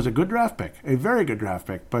 who was a good draft pick, a very good draft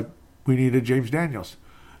pick, but we needed James Daniels.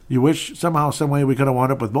 You wish somehow, some way we could have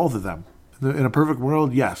wound up with both of them. In a perfect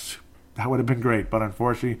world, yes, that would have been great, but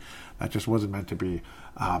unfortunately, that just wasn't meant to be.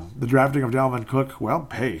 The drafting of Dalvin Cook, well,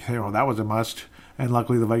 hey, that was a must. And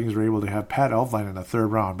luckily the Vikings were able to have Pat Elflein in the third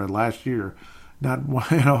round. But last year, the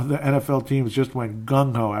NFL teams just went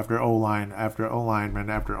gung-ho after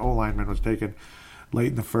O-lineman was taken late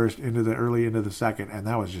in the first, early into the second. And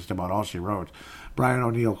that was just about all she wrote. Brian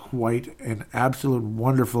O'Neill, quite an absolute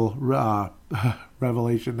wonderful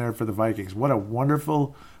revelation there for the Vikings. What a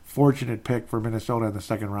wonderful, fortunate pick for Minnesota in the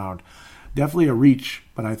second round. Definitely a reach,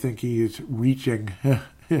 but I think he is reaching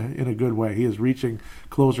in a good way. He is reaching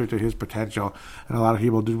closer to his potential, and a lot of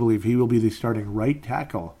people do believe he will be the starting right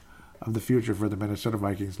tackle of the future for the Minnesota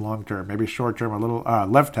Vikings long term. Maybe short term, a little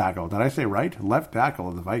left tackle. Did I say right? Left tackle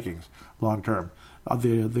of the Vikings long term.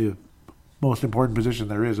 The most important position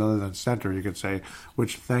there is other than center, you could say,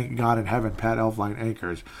 which thank God in heaven Pat Elflein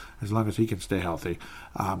anchors as long as he can stay healthy.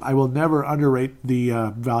 I will never underrate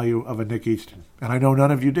the value of a Nick Easton. And I know none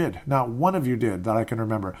of you did. Not one of you did that I can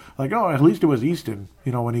remember. Like, at least it was Easton,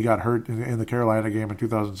 when he got hurt in the Carolina game in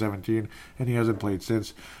 2017, and he hasn't played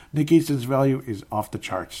since. Nick Easton's value is off the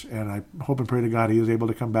charts, and I hope and pray to God he is able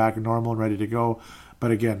to come back normal and ready to go. But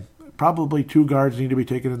again, probably 2 guards need to be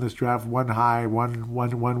taken in this draft, one high,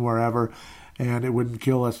 one wherever, and it wouldn't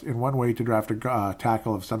kill us in one way to draft a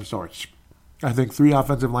tackle of some sorts. I think 3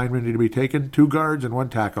 offensive linemen need to be taken, 2 guards and 1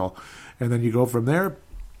 tackle, and then you go from there.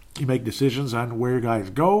 You make decisions on where guys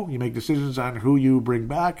go. You make decisions on who you bring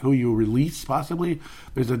back, who you release possibly.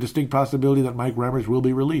 There's a distinct possibility that Mike Remmers will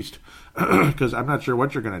be released because I'm not sure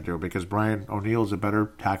what you're going to do because Brian O'Neill is a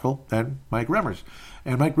better tackle than Mike Remmers.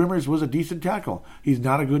 And Mike Remmers was a decent tackle. He's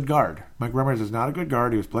not a good guard. Mike Remmers is not a good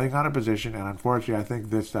guard. He was playing out of position, and unfortunately I think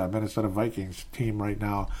this Minnesota Vikings team right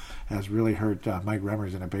now has really hurt Mike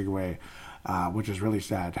Remmers in a big way, which is really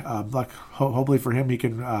sad. Hopefully for him he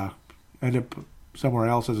can end up somewhere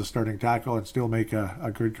else as a starting tackle and still make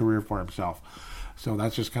a good career for himself. So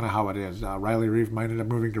that's just kind of how it is. Riley Reiff might end up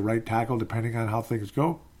moving to right tackle depending on how things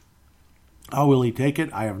go. How will he take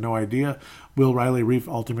it? I have no idea. Will Riley Reiff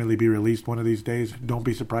ultimately be released one of these days? Don't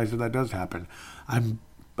be surprised if that does happen.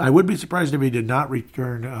 I would be surprised if he did not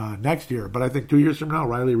return next year, but I think 2 years from now,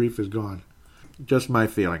 Riley Reiff is gone. Just my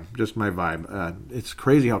feeling, just my vibe. It's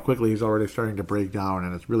crazy how quickly he's already starting to break down,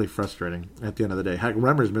 and it's really frustrating at the end of the day. Heck,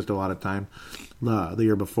 Remmers missed a lot of time the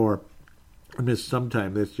year before. I missed some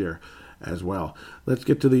time this year as well. Let's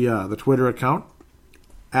get to the Twitter account,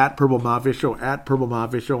 at Purple Mafia Show, at Purple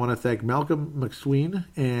Mafia Show. I want to thank Malcolm McSween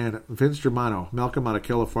and Vince Germano. Malcolm out of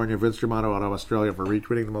California, Vince Germano out of Australia for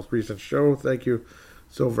retweeting the most recent show. Thank you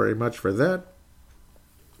so very much for that.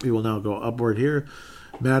 We will now go upward here.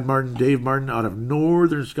 Mad Martin, Dave Martin out of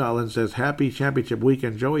Northern Scotland says, happy championship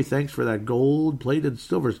weekend, Joey. Thanks for that gold-plated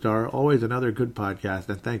silver star. Always another good podcast,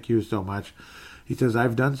 and thank you so much. He says,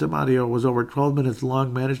 I've done some audio. It was over 12 minutes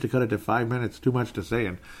long. Managed to cut it to 5 minutes. Too much to say.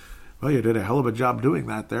 And, well, you did a hell of a job doing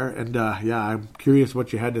that there. And, I'm curious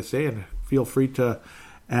what you had to say, and feel free to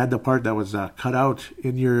add the part that was cut out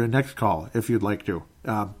in your next call if you'd like to.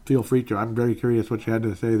 Feel free to. I'm very curious what you had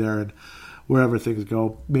to say there, and wherever things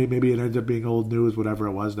go, maybe it ends up being old news, whatever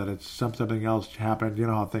it was, that it's something else happened. You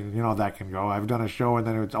know how that can go. I've done a show and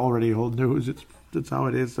then it's already old news. It's how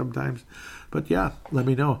it is sometimes. But yeah, let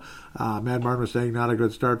me know. Mad Martin was saying not a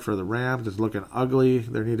good start for the Rams. It's looking ugly.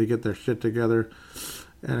 They need to get their shit together.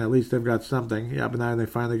 and at least they've got something. Yeah, but now they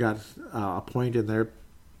finally got a point in there.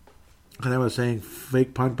 And I was saying,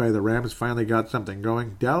 fake punt by the Rams finally got something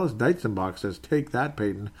going. Dallas Deitzenbach says, take that,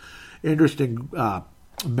 Peyton. Interesting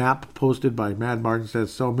map posted by Mad Martin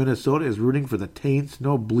says, so Minnesota is rooting for the Taints?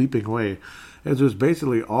 No bleeping way. It was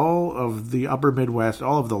basically all of the upper Midwest,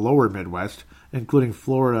 all of the lower Midwest, including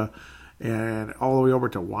Florida, and all the way over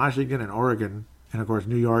to Washington and Oregon, and of course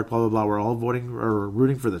New York, blah, blah, blah, were all voting or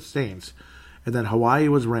rooting for the Saints. And then Hawaii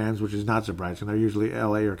was Rams, which is not surprising. They're usually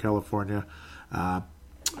LA or California,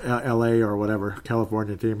 LA or whatever,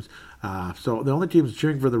 California teams. So the only teams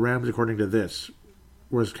cheering for the Rams, according to this,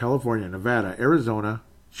 was California, Nevada, Arizona,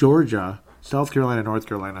 Georgia, South Carolina, North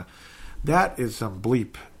Carolina. That is some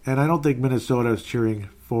bleep. And I don't think Minnesota is cheering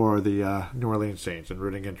for the New Orleans Saints in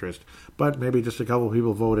rooting interest. But maybe just a couple of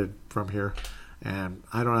people voted from here. And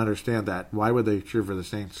I don't understand that. Why would they cheer for the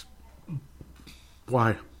Saints?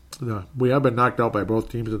 Why? We have been knocked out by both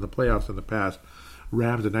teams in the playoffs in the past.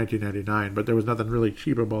 Rams in 1999, but there was nothing really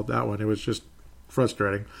cheap about that one. It was just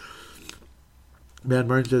frustrating. Matt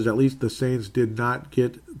Martin says, at least the Saints did not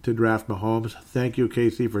get to draft Mahomes. Thank you,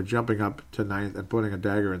 KC, for jumping up to 9th and putting a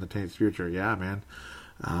dagger in the Taints' future. Yeah, man.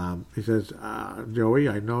 He says, Joey,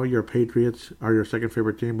 I know your Patriots are your second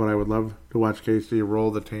favorite team, but I would love to watch KC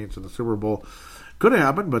roll the Taints in the Super Bowl. Could have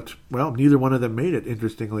happened, but, well, neither one of them made it,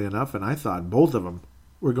 interestingly enough, and I thought both of them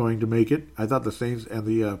were going to make it. I thought the Saints and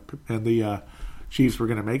the Chiefs were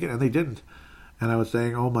going to make it, and they didn't. And I was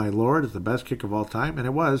saying, oh my Lord, it's the best kick of all time, and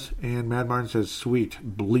it was. And Mad Martin says, sweet,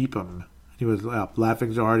 bleep him. He was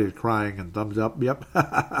laughing so hard he was crying, and thumbs up, yep.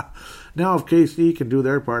 Now if KC can do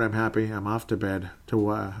their part, I'm happy. I'm off to bed to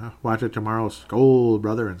watch it tomorrow. Skol,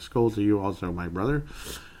 brother, and skol to you also, my brother.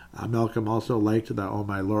 Malcolm also liked the, oh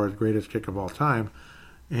my Lord, greatest kick of all time.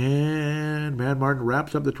 And Mad Martin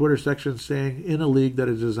wraps up the Twitter section saying, in a league that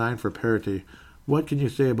is designed for parity, what can you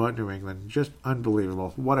say about New England? Just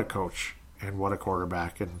unbelievable. What a coach and what a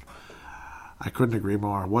quarterback. And I couldn't agree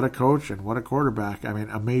more. What a coach and what a quarterback. I mean,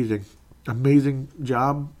 amazing. Amazing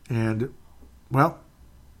job. And, well,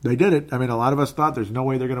 they did it. I mean, a lot of us thought there's no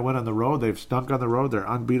way they're going to win on the road. They've stunk on the road. They're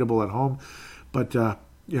unbeatable at home. But,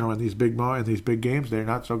 in these big games, they're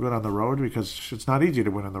not so good on the road because it's not easy to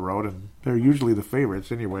win on the road. And they're usually the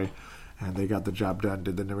favorites anyway. And they got the job done,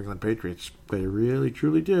 did the New England Patriots. They really,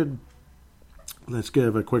 truly did. Let's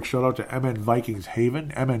give a quick shout out to MN Vikings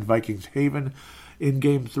Haven. MN Vikings Haven,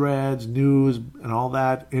 in-game threads, news, and all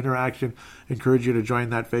that interaction. Encourage you to join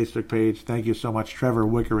that Facebook page. Thank you so much, Trevor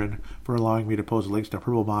Wickerin, for allowing me to post links to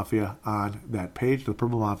Purple Mafia on that page, the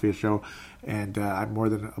Purple Mafia Show. And I'm more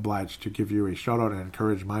than obliged to give you a shout out and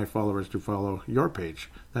encourage my followers to follow your page.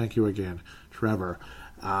 Thank you again, Trevor.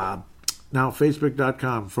 Now,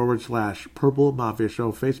 Facebook.com/Purple Mafia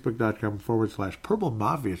Show. Facebook.com/Purple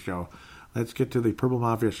Mafia Show. Let's get to the Purple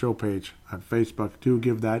Mafia Show page on Facebook. Do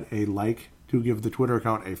give that a like. Do give the Twitter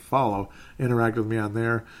account a follow. Interact with me on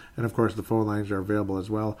there. And, of course, the phone lines are available as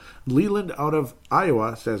well. Leland out of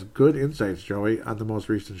Iowa says, good insights, Joey, on the most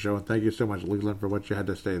recent show. And thank you so much, Leland, for what you had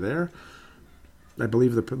to say there. I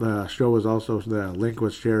believe the show was also, the link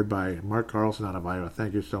was shared by Mark Carlson out of Iowa.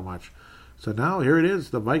 Thank you so much. So now here it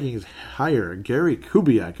is. The Vikings hire Gary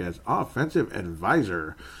Kubiak as offensive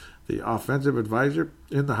advisor. The offensive advisor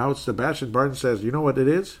in the house, Sebastian Barton, says, you know what it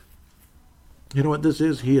is? You know what this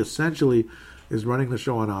is? He essentially is running the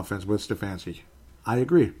show on offense with Stefanski. I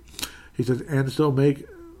agree. He says, what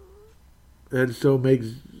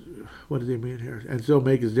does he mean here? And so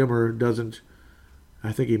make Zimmer doesn't,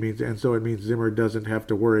 I think he means, and so it means Zimmer doesn't have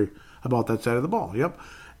to worry about that side of the ball. Yep.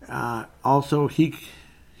 Also, he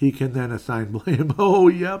can then assign blame. Oh,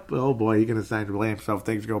 yep. Oh, boy, he can assign blame so if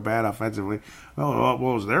things go bad offensively. Oh,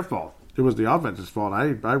 what was their fault? It was the offense's fault.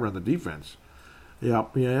 I run the defense.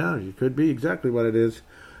 Yep. Yeah, it could be exactly what it is.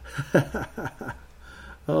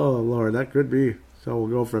 Oh, Lord, that could be. So we'll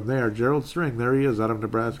go from there. Gerald String, there he is out of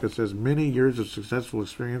Nebraska, says, many years of successful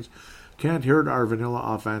experience. Can't hurt our vanilla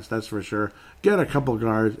offense, that's for sure. Get a couple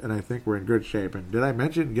guards, and I think we're in good shape. And did I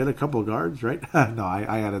mention get a couple guards, right? No,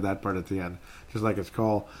 I added that part at the end, just like it's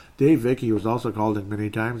called. Dave Vicky was also called in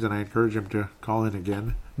many times, and I encourage him to call in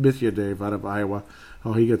again. Miss you, Dave, out of Iowa.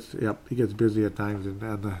 Oh, he gets busy at times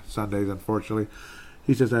on the Sundays, unfortunately.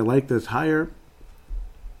 He says, I like this hire.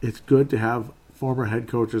 It's good to have former head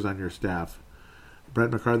coaches on your staff.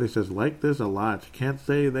 Brett McCarthy says, like this a lot. Can't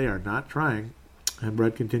say they are not trying. And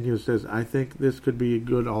Brett continues, says, I think this could be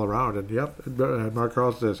good all around. And yep, Mark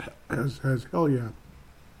Carlson says, hell yeah.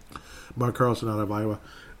 Mark Carlson out of Iowa.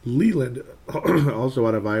 Leland, also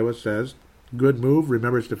out of Iowa, says, good move.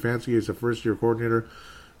 Remember, Stefanski is a first-year coordinator,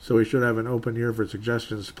 so he should have an open year for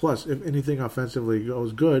suggestions. Plus, if anything offensively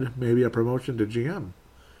goes good, maybe a promotion to GM.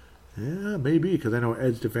 Yeah, maybe, because I know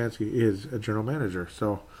Ed Stefanski is a general manager.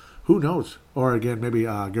 So who knows? Or again, maybe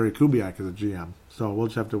Gary Kubiak is a GM. So we'll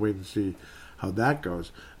just have to wait and see how that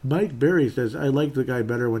goes. Mike Berry says, I liked the guy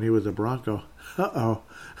better when he was a Bronco. Uh-oh.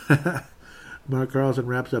 Mark Carlson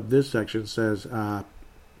wraps up this section, says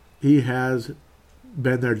he has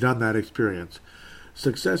been there, done that experience.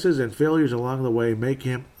 Successes and failures along the way make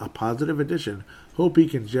him a positive addition. Hope he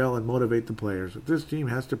can gel and motivate the players. This team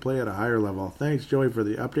has to play at a higher level. Thanks, Joey, for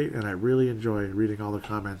the update, and I really enjoy reading all the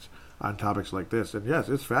comments on topics like this. And yes,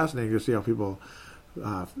 it's fascinating to see how people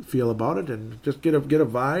feel about it, and just get a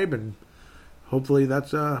vibe, and hopefully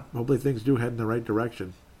hopefully things do head in the right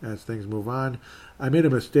direction as things move on. I made a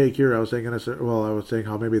mistake here. I was saying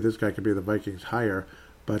how maybe this guy could be the Vikings hire,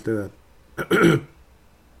 but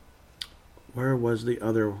where was the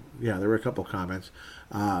other? Yeah, there were a couple comments.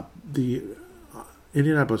 The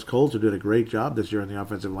Indianapolis Colts, who did a great job this year on the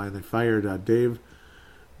offensive line, they fired Dave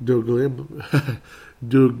Guglielmo.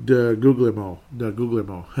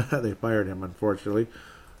 They fired him, unfortunately.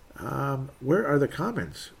 Where are the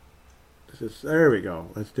comments? There we go.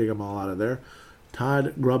 Let's dig them all out of there.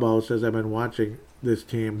 Todd Grubau says, I've been watching this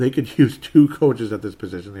team. They could use 2 coaches at this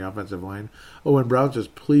position, the offensive line. Owen Brown says,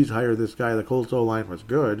 please hire this guy. The Colts O-line was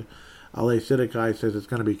good. Ale Sidikai says it's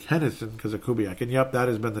going to be Kennison because of Kubiak. And yep, that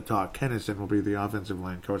has been the talk. Kennison will be the offensive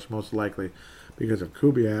line coach, most likely because of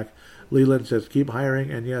Kubiak. Leland says keep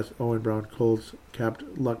hiring. And yes, Owen Brown Colts kept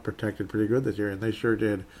luck protected pretty good this year, and they sure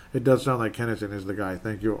did. It does sound like Kennison is the guy.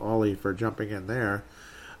 Thank you, Ollie, for jumping in there.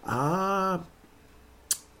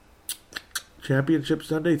 Championship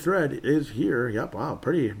Sunday thread is here. Yep, wow,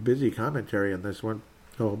 pretty busy commentary in this one.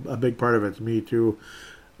 So a big part of it's me, too.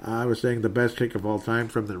 I was saying the best kick of all time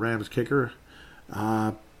from the Rams kicker.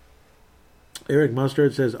 Eric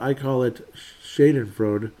Mustard says, I call it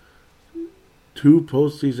Schadenfreude. 2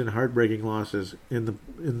 postseason heartbreaking losses in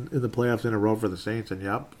the playoffs in a row for the Saints, and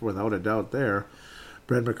yep, without a doubt there.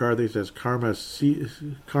 Brett McCarthy says, Karma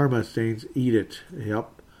Saints, eat it. Yep.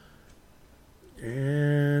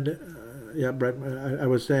 And, Brett, I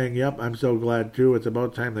was saying, yep, I'm so glad, too. It's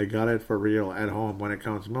about time they got it for real at home when it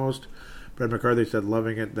counts most. Brett McCarthy said,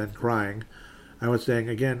 loving it, then crying. I was saying,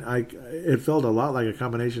 again, it felt a lot like a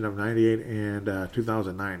combination of 98 and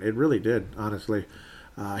 2009. It really did, honestly.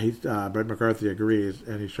 Brett McCarthy agrees,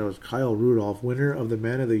 and he shows Kyle Rudolph, winner of the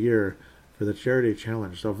Man of the Year for the Charity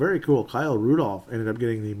Challenge. So very cool. Kyle Rudolph ended up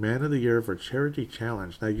getting the Man of the Year for Charity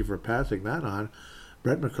Challenge. Thank you for passing that on,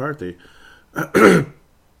 Brett McCarthy.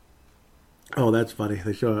 Oh, that's funny.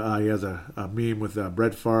 They show he has a meme with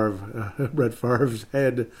Brett Favre's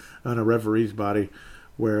head on a referee's body,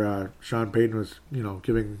 where Sean Payton was,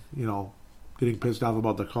 getting pissed off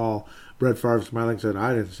about the call. Brett Favre smiling said,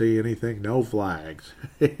 "I didn't see anything. No flags."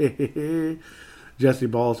 Jesse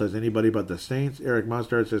Ball says, "Anybody but the Saints." Eric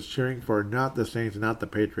Mustard says, "Cheering for not the Saints, not the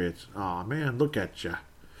Patriots." Aw, man, look at ya.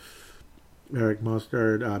 Eric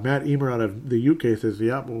Mustard. Matt Emer out of the UK says,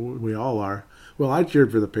 "Yep, we all are." Well, I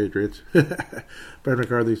cheered for the Patriots. Brett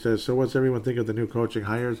McCarthy says, "So what's everyone think of the new coaching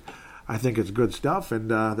hires?" I think it's good stuff, and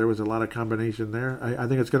there was a lot of combination there. I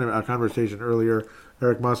think it's going to be a conversation earlier.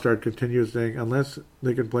 Eric Mustard continues saying, "Unless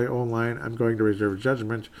they can play online, I'm going to reserve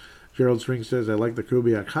judgment." Gerald String says, "I like the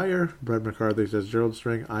Kubiak hire." Brett McCarthy says, "Gerald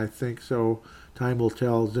String, I think so. Time will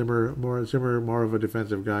tell. Zimmer more of a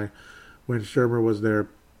defensive guy. When Shermer was there,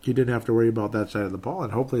 he didn't have to worry about that side of the ball,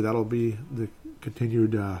 and hopefully that'll be the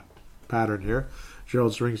continued pattern here."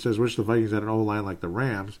 Gerald String says, "Wish the Vikings had an O-line like the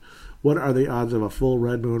Rams. What are the odds of a full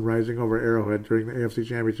red moon rising over Arrowhead during the AFC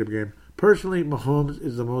Championship game?" Personally, Mahomes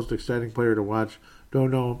is the most exciting player to watch.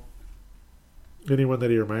 Don't know anyone that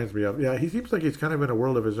he reminds me of. Yeah, he seems like he's kind of in a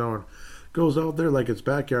world of his own. Goes out there like it's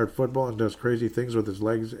backyard football and does crazy things with his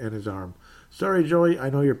legs and his arm. Sorry, Joey, I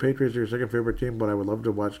know your Patriots are your second favorite team, but I would love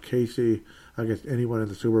to watch KC against anyone in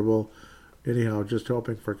the Super Bowl. Anyhow, just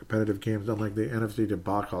hoping for competitive games, unlike the NFC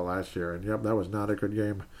debacle last year. And yep, that was not a good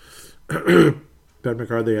game. Ben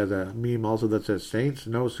McCarthy has a meme also that says, "Saints,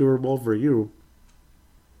 no Super Bowl for you."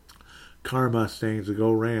 Karma Saints,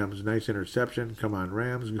 go Rams. Nice interception. Come on,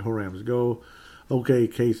 Rams. Go Rams, go. Okay,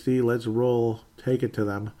 KC, let's roll. Take it to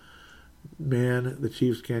them. Man, the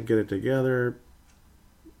Chiefs can't get it together.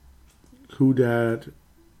 Who dat?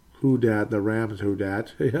 The Rams, who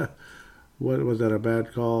dat? Yeah. What was that, a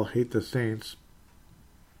bad call? Hate the Saints.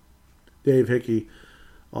 Dave Hickey,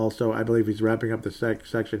 also, I believe he's wrapping up the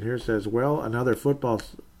section here, says, "Well, another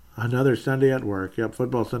Sunday at work." Yep,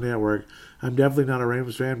 football Sunday at work. I'm definitely not a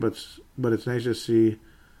Rams fan, but it's nice to see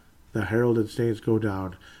the heralded Saints go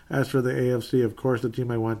down. As for the AFC, of course, the team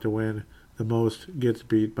I want to win the most gets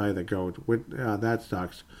beat by the GOAT. That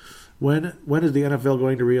sucks. When is the NFL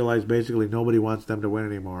going to realize basically nobody wants them to win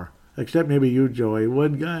anymore? except maybe you, Joey.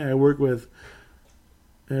 One guy I work with,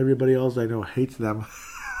 everybody else I know hates them.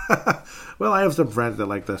 Well, I have some friends that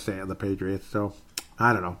like the Patriots, so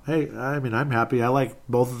I don't know. Hey, I mean, I'm happy. I like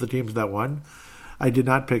both of the teams that won. I did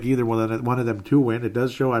not pick either one of them to win. It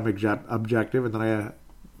does show I'm objective, and then I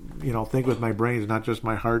think with my brains, not just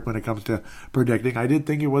my heart when it comes to predicting. I did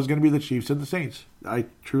think it was going to be the Chiefs and the Saints. I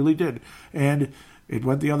truly did. And it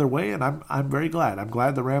went the other way, and I'm very glad. I'm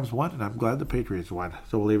glad the Rams won, and I'm glad the Patriots won.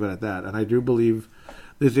 So we'll leave it at that. And I do believe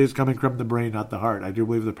this is coming from the brain, not the heart. I do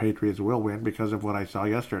believe the Patriots will win because of what I saw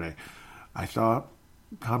yesterday. I saw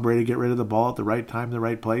Tom Brady get rid of the ball at the right time, the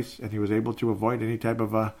right place, and he was able to avoid any type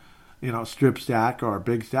of a strip sack or a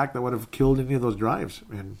big sack that would have killed any of those drives.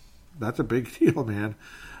 And that's a big deal, man.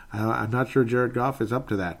 I'm not sure Jared Goff is up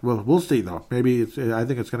to that. Well, we'll see, though. I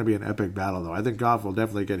think it's going to be an epic battle, though. I think Goff will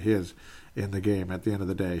definitely get his in the game at the end of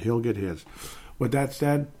the day. He'll get his. With that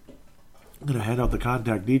said, I'm going to hand out the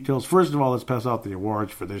contact details. First of all, let's pass out the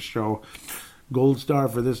awards for this show. Gold Star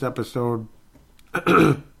for this episode.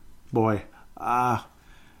 Boy.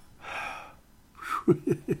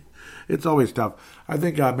 It's always tough. I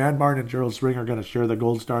think Mad Martin and Gerald Spring are going to share the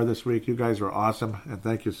Gold Star this week. You guys were awesome, and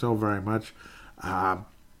thank you so very much.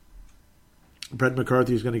 Brett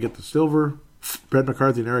McCarthy is going to get the silver. Brett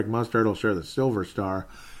McCarthy and Eric Mustard will share the silver star.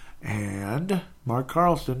 And Mark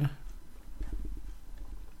Carlson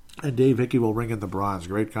and Dave Hickey will ring in the bronze.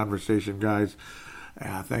 Great conversation, guys.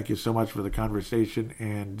 Thank you so much for the conversation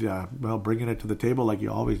and, bringing it to the table like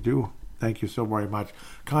you always do. Thank you so very much.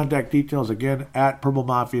 Contact details, again, at Purple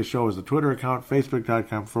Mafia Show is the Twitter account.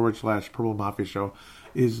 Facebook.com/Purple Mafia Show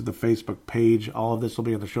is the Facebook page. All of this will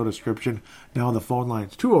be in the show description. Now on the phone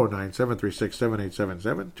lines,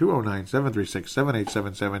 209-736-7877,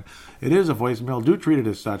 209-736-7877. It is a voicemail. Do treat it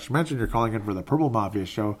as such. Mention you're calling in for the Purple Mafia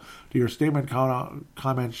Show. Do your statement,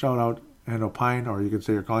 comment, shout out, and opine, or you can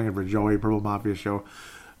say you're calling in for Joey, Purple Mafia Show.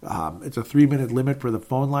 It's a 3-minute limit for the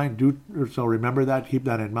phone line. So remember that. Keep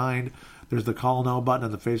that in mind. There's the call now button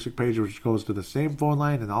on the Facebook page, which goes to the same phone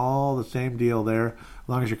line and all the same deal there. As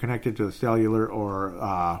long as you're connected to the cellular or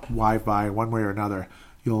Wi-Fi, one way or another,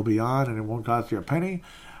 you'll be on, and it won't cost you a penny.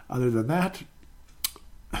 Other than that,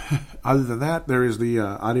 there is the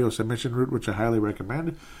audio submission route, which I highly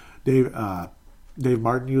recommend. Dave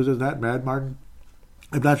Martin uses that. Mad Martin.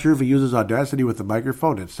 I'm not sure if he uses Audacity with the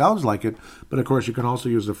microphone. It sounds like it, but of course you can also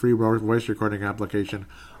use the free voice recording application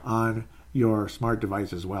on your smart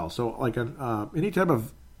device as well. So like any type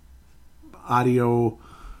of audio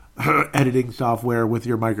editing software with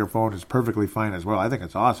your microphone is perfectly fine as well. I think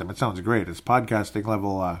it's awesome. It sounds great. It's podcasting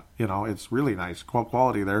level, it's really nice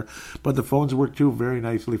quality there. But the phones work too very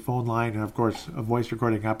nicely. Phone line and of course a voice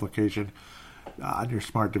recording application on your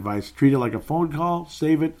smart device. Treat it like a phone call.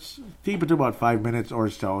 Save it. Keep it to about 5 minutes or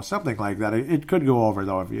so. Something like that. It could go over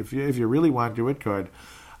though. If you really want to, it could.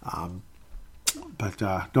 But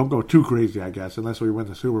don't go too crazy, I guess, unless we win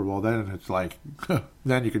the Super Bowl. Then it's like,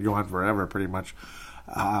 then you could go on forever, pretty much.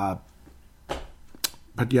 But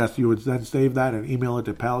yes, you would then save that and email it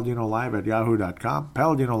to paladinolive@yahoo.com.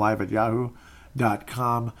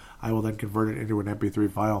 paladinolive@yahoo.com. I will then convert it into an MP3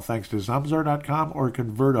 file thanks to Zamzar.com or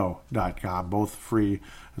Converto.com. Both free.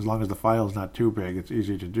 As long as the file is not too big, it's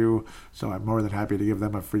easy to do. So I'm more than happy to give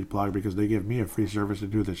them a free plug because they give me a free service to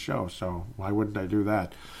do this show. So why wouldn't I do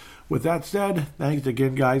that? With that said, thanks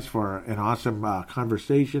again, guys, for an awesome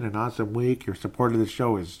conversation, an awesome week. Your support of the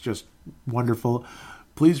show is just wonderful.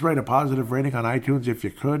 Please write a positive rating on iTunes if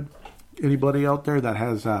you could. Anybody out there that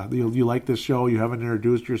has you like this show, you haven't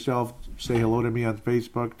introduced yourself, say hello to me on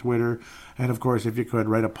Facebook, Twitter, and of course, if you could,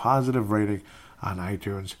 write a positive rating on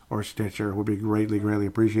iTunes or Stitcher. It would be greatly, greatly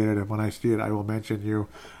appreciated. And when I see it, I will mention you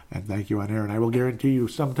and thank you on air. And I will guarantee you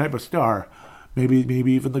some type of star, maybe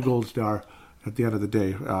even the gold star at the end of the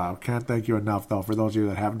day. Can't thank you enough, though, for those of you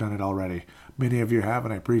that have done it already. Many of you have,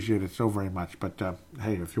 and I appreciate it so very much. But,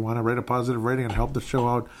 hey, if you want to rate a positive rating and help the show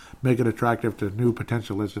out, make it attractive to new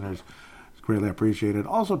potential listeners, it's greatly appreciated.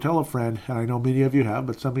 Also, tell a friend, and I know many of you have,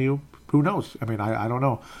 but some of you, who knows? I mean, I don't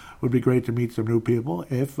know. It would be great to meet some new people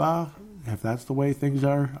if that's the way things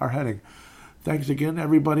are heading. Thanks again,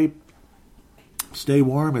 everybody. Stay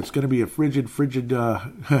warm. It's going to be a frigid, it's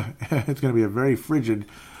going to be a very frigid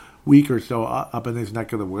week or so up in this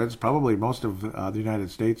neck of the woods, probably most of the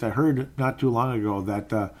United States. I heard not too long ago that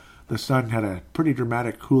the sun had a pretty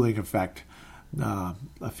dramatic cooling effect a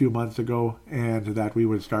few months ago, and that we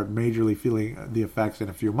would start majorly feeling the effects in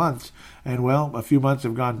a few months. And, well, a few months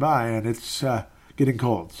have gone by, and it's getting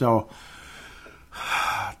cold. So,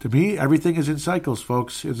 to me, everything is in cycles,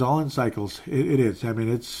 folks. It's all in cycles. It is. I mean,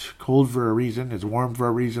 it's cold for a reason. It's warm for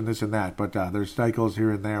a reason, this and that. But there's cycles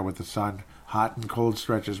here and there with the sun. hot and cold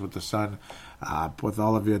stretches with the sun. With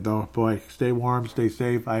all of you, though, boy, stay warm, stay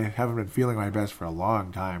safe. I haven't been feeling my best for a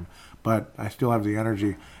long time, but I still have the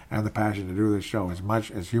energy and the passion to do this show as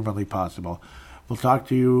much as humanly possible. We'll talk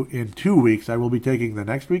to you in 2 weeks. I will be taking the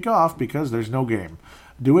next week off because there's no game.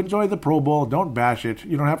 Do enjoy the Pro Bowl. Don't bash it.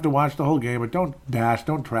 You don't have to watch the whole game, but don't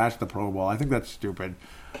trash the Pro Bowl. I think that's stupid.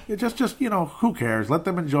 It just who cares? Let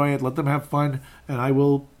them enjoy it. Let them have fun, and I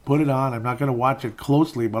will put it on. I'm not going to watch it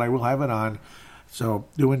closely, but I will have it on. So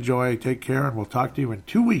do enjoy. Take care, and we'll talk to you in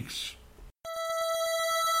 2 weeks.